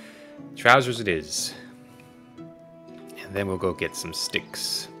 Trousers it is. And then we'll go get some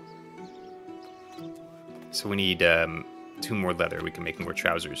sticks. So we need 2 more leather. We can make more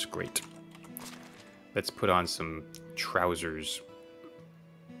trousers. Great. Let's put on some trousers.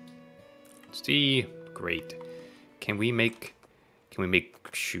 See, great. Can we make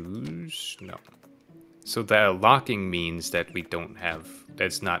shoes? No. So the locking means that we don't have.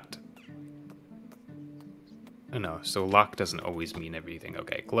 That's not. Oh, no. So lock doesn't always mean everything.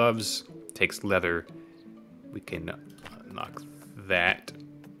 Okay, gloves takes leather. We can unlock that.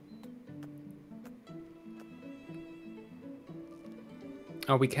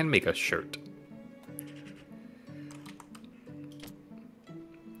 Oh, we can make a shirt.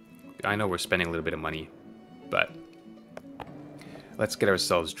 I know we're spending a little bit of money, but let's get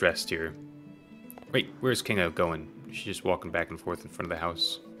ourselves dressed here. Wait, where's Kinga going? She's just walking back and forth in front of the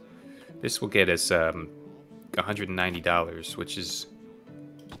house. This will get us $190, which is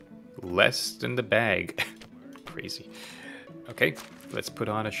less than the bag. Crazy. Okay, let's put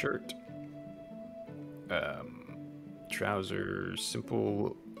on a shirt. Trousers,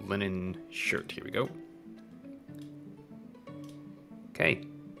 simple linen shirt. Here we go. Okay.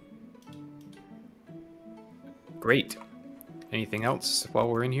 Great. Anything else while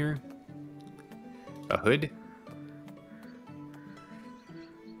we're in here? A hood?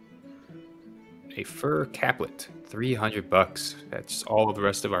 A fur caplet. $300. That's all the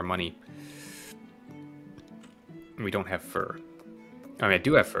rest of our money. We don't have fur. I mean, I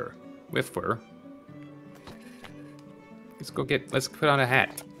do have fur. With fur. Let's put on a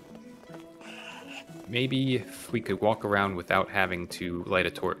hat. Maybe if we could walk around without having to light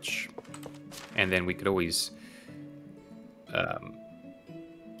a torch. And then we could always...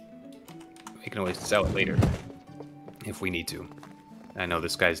 we can always sell it later. If we need to. I know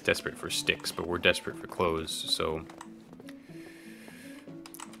this guy's desperate for sticks, but we're desperate for clothes, so...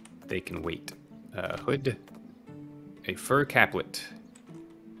 they can wait. Hood. A fur caplet.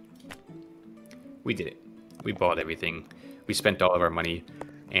 We did it. We bought everything. We spent all of our money,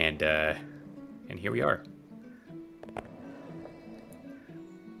 and here we are.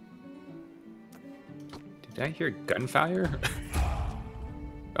 Did I hear gunfire?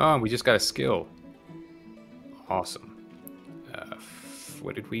 Oh, we just got a skill. Awesome.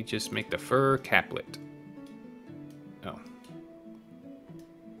 What did we just make? The fur caplet. Oh.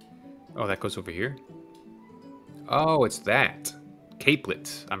 Oh, that goes over here? Oh, it's that.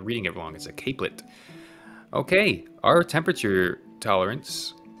 Capelet. I'm reading it wrong. It's a capelet. Okay, our temperature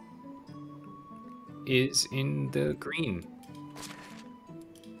tolerance is in the green,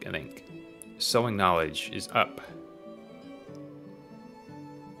 I think. Sewing knowledge is up.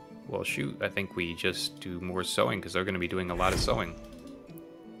 Well, shoot, I think we just do more sewing because they're going to be doing a lot of sewing.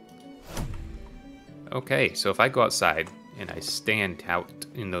 Okay, so if I go outside and I stand out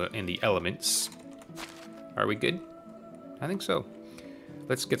in the elements, are we good? I think so.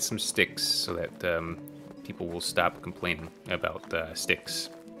 Let's get some sticks so that people will stop complaining about sticks.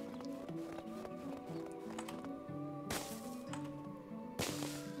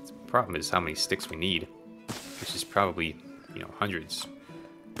 The problem is how many sticks we need, which is probably, hundreds.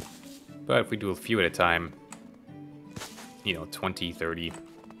 But if we do a few at a time, 20, 30,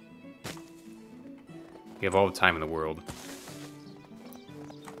 we have all the time in the world.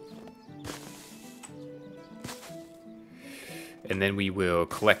 And then we will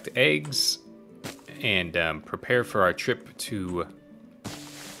collect eggs and prepare for our trip to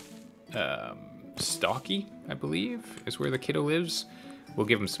Stalky, I believe, is where the kiddo lives. We'll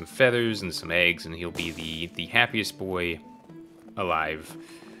give him some feathers and some eggs, and he'll be the happiest boy alive.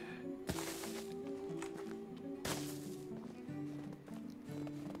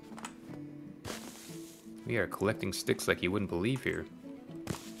 We are collecting sticks like you wouldn't believe here.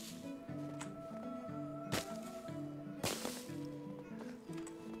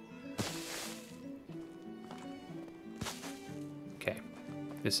 Okay,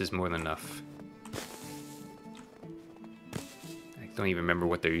 this is more than enough. I don't even remember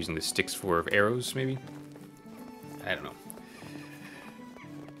what they're using the sticks for. Arrows, maybe? I don't know.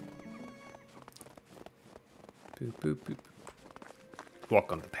 Boop, boop, boop.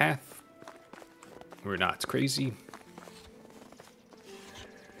 Walk on the path. We're not crazy.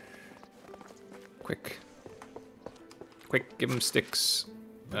 Quick. Quick, give them sticks.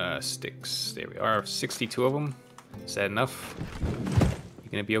 Sticks. There we are. 62 of them. Is that enough? You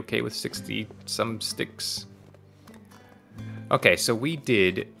gonna be okay with 60 some sticks? Okay, so we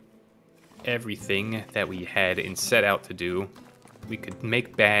did everything that we had and set out to do. We could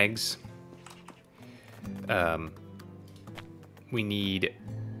make bags. We need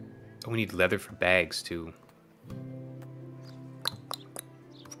leather for bags too.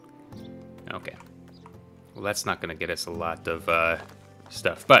 Okay. Well, that's not gonna get us a lot of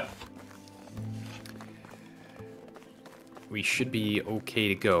stuff, but we should be okay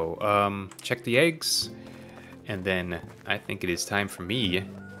to go. Check the eggs, and then I think it is time for me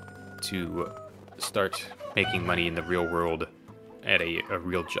to start making money in the real world at a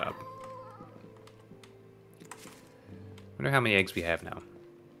real job. Wonder how many eggs we have now.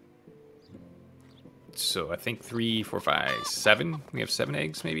 So I think 3, 4, 5, 7. We have 7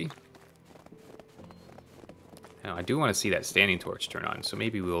 eggs, maybe. Now I do want to see that standing torch turn on, so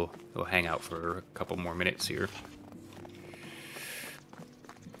maybe we'll hang out for a couple more minutes here.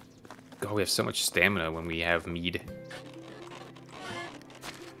 God, we have so much stamina when we have mead.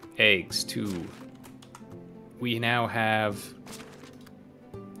 Eggs, 2. We now have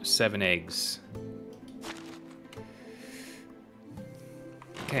 7 eggs.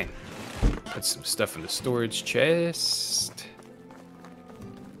 Okay. Put some stuff in the storage chest.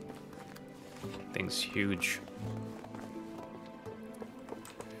 Thing's huge.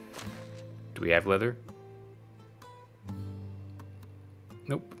 Do we have leather?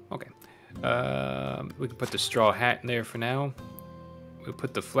 Nope. Okay. We can put the straw hat in there for now. We'll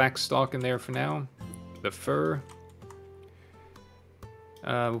put the flax stalk in there for now. The fur.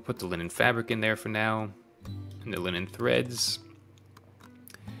 We'll put the linen fabric in there for now. And the linen threads.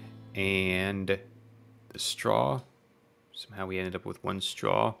 And the straw. Somehow we ended up with 1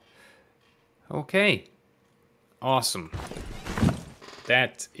 straw. Okay. Awesome.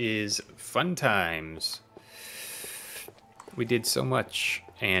 That is fun times. We did so much,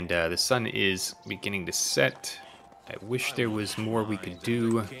 and the sun is beginning to set. I wish there was more we could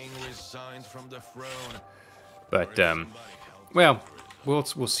do, but well,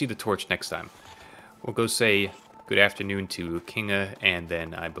 we'll see the torch next time. We'll go say good afternoon to Kinga, and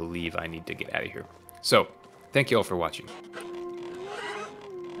then I believe I need to get out of here. So, thank you all for watching.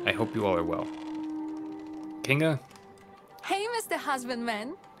 I hope you all are well. Kinga? Hey, Mr.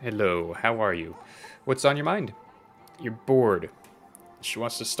 Husbandman. Hello, how are you? What's on your mind? You're bored. She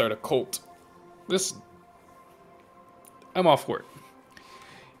wants to start a cult. Listen, I'm all for it.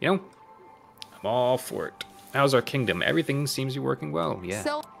 You know, I'm all for it. How's our kingdom? Everything seems to be working well, yeah.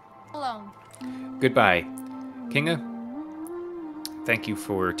 So long. Goodbye. Kinga, thank you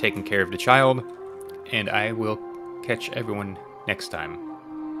for taking care of the child, and I will catch everyone next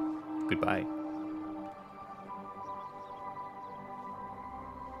time. Goodbye.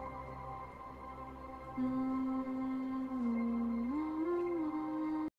 Mm.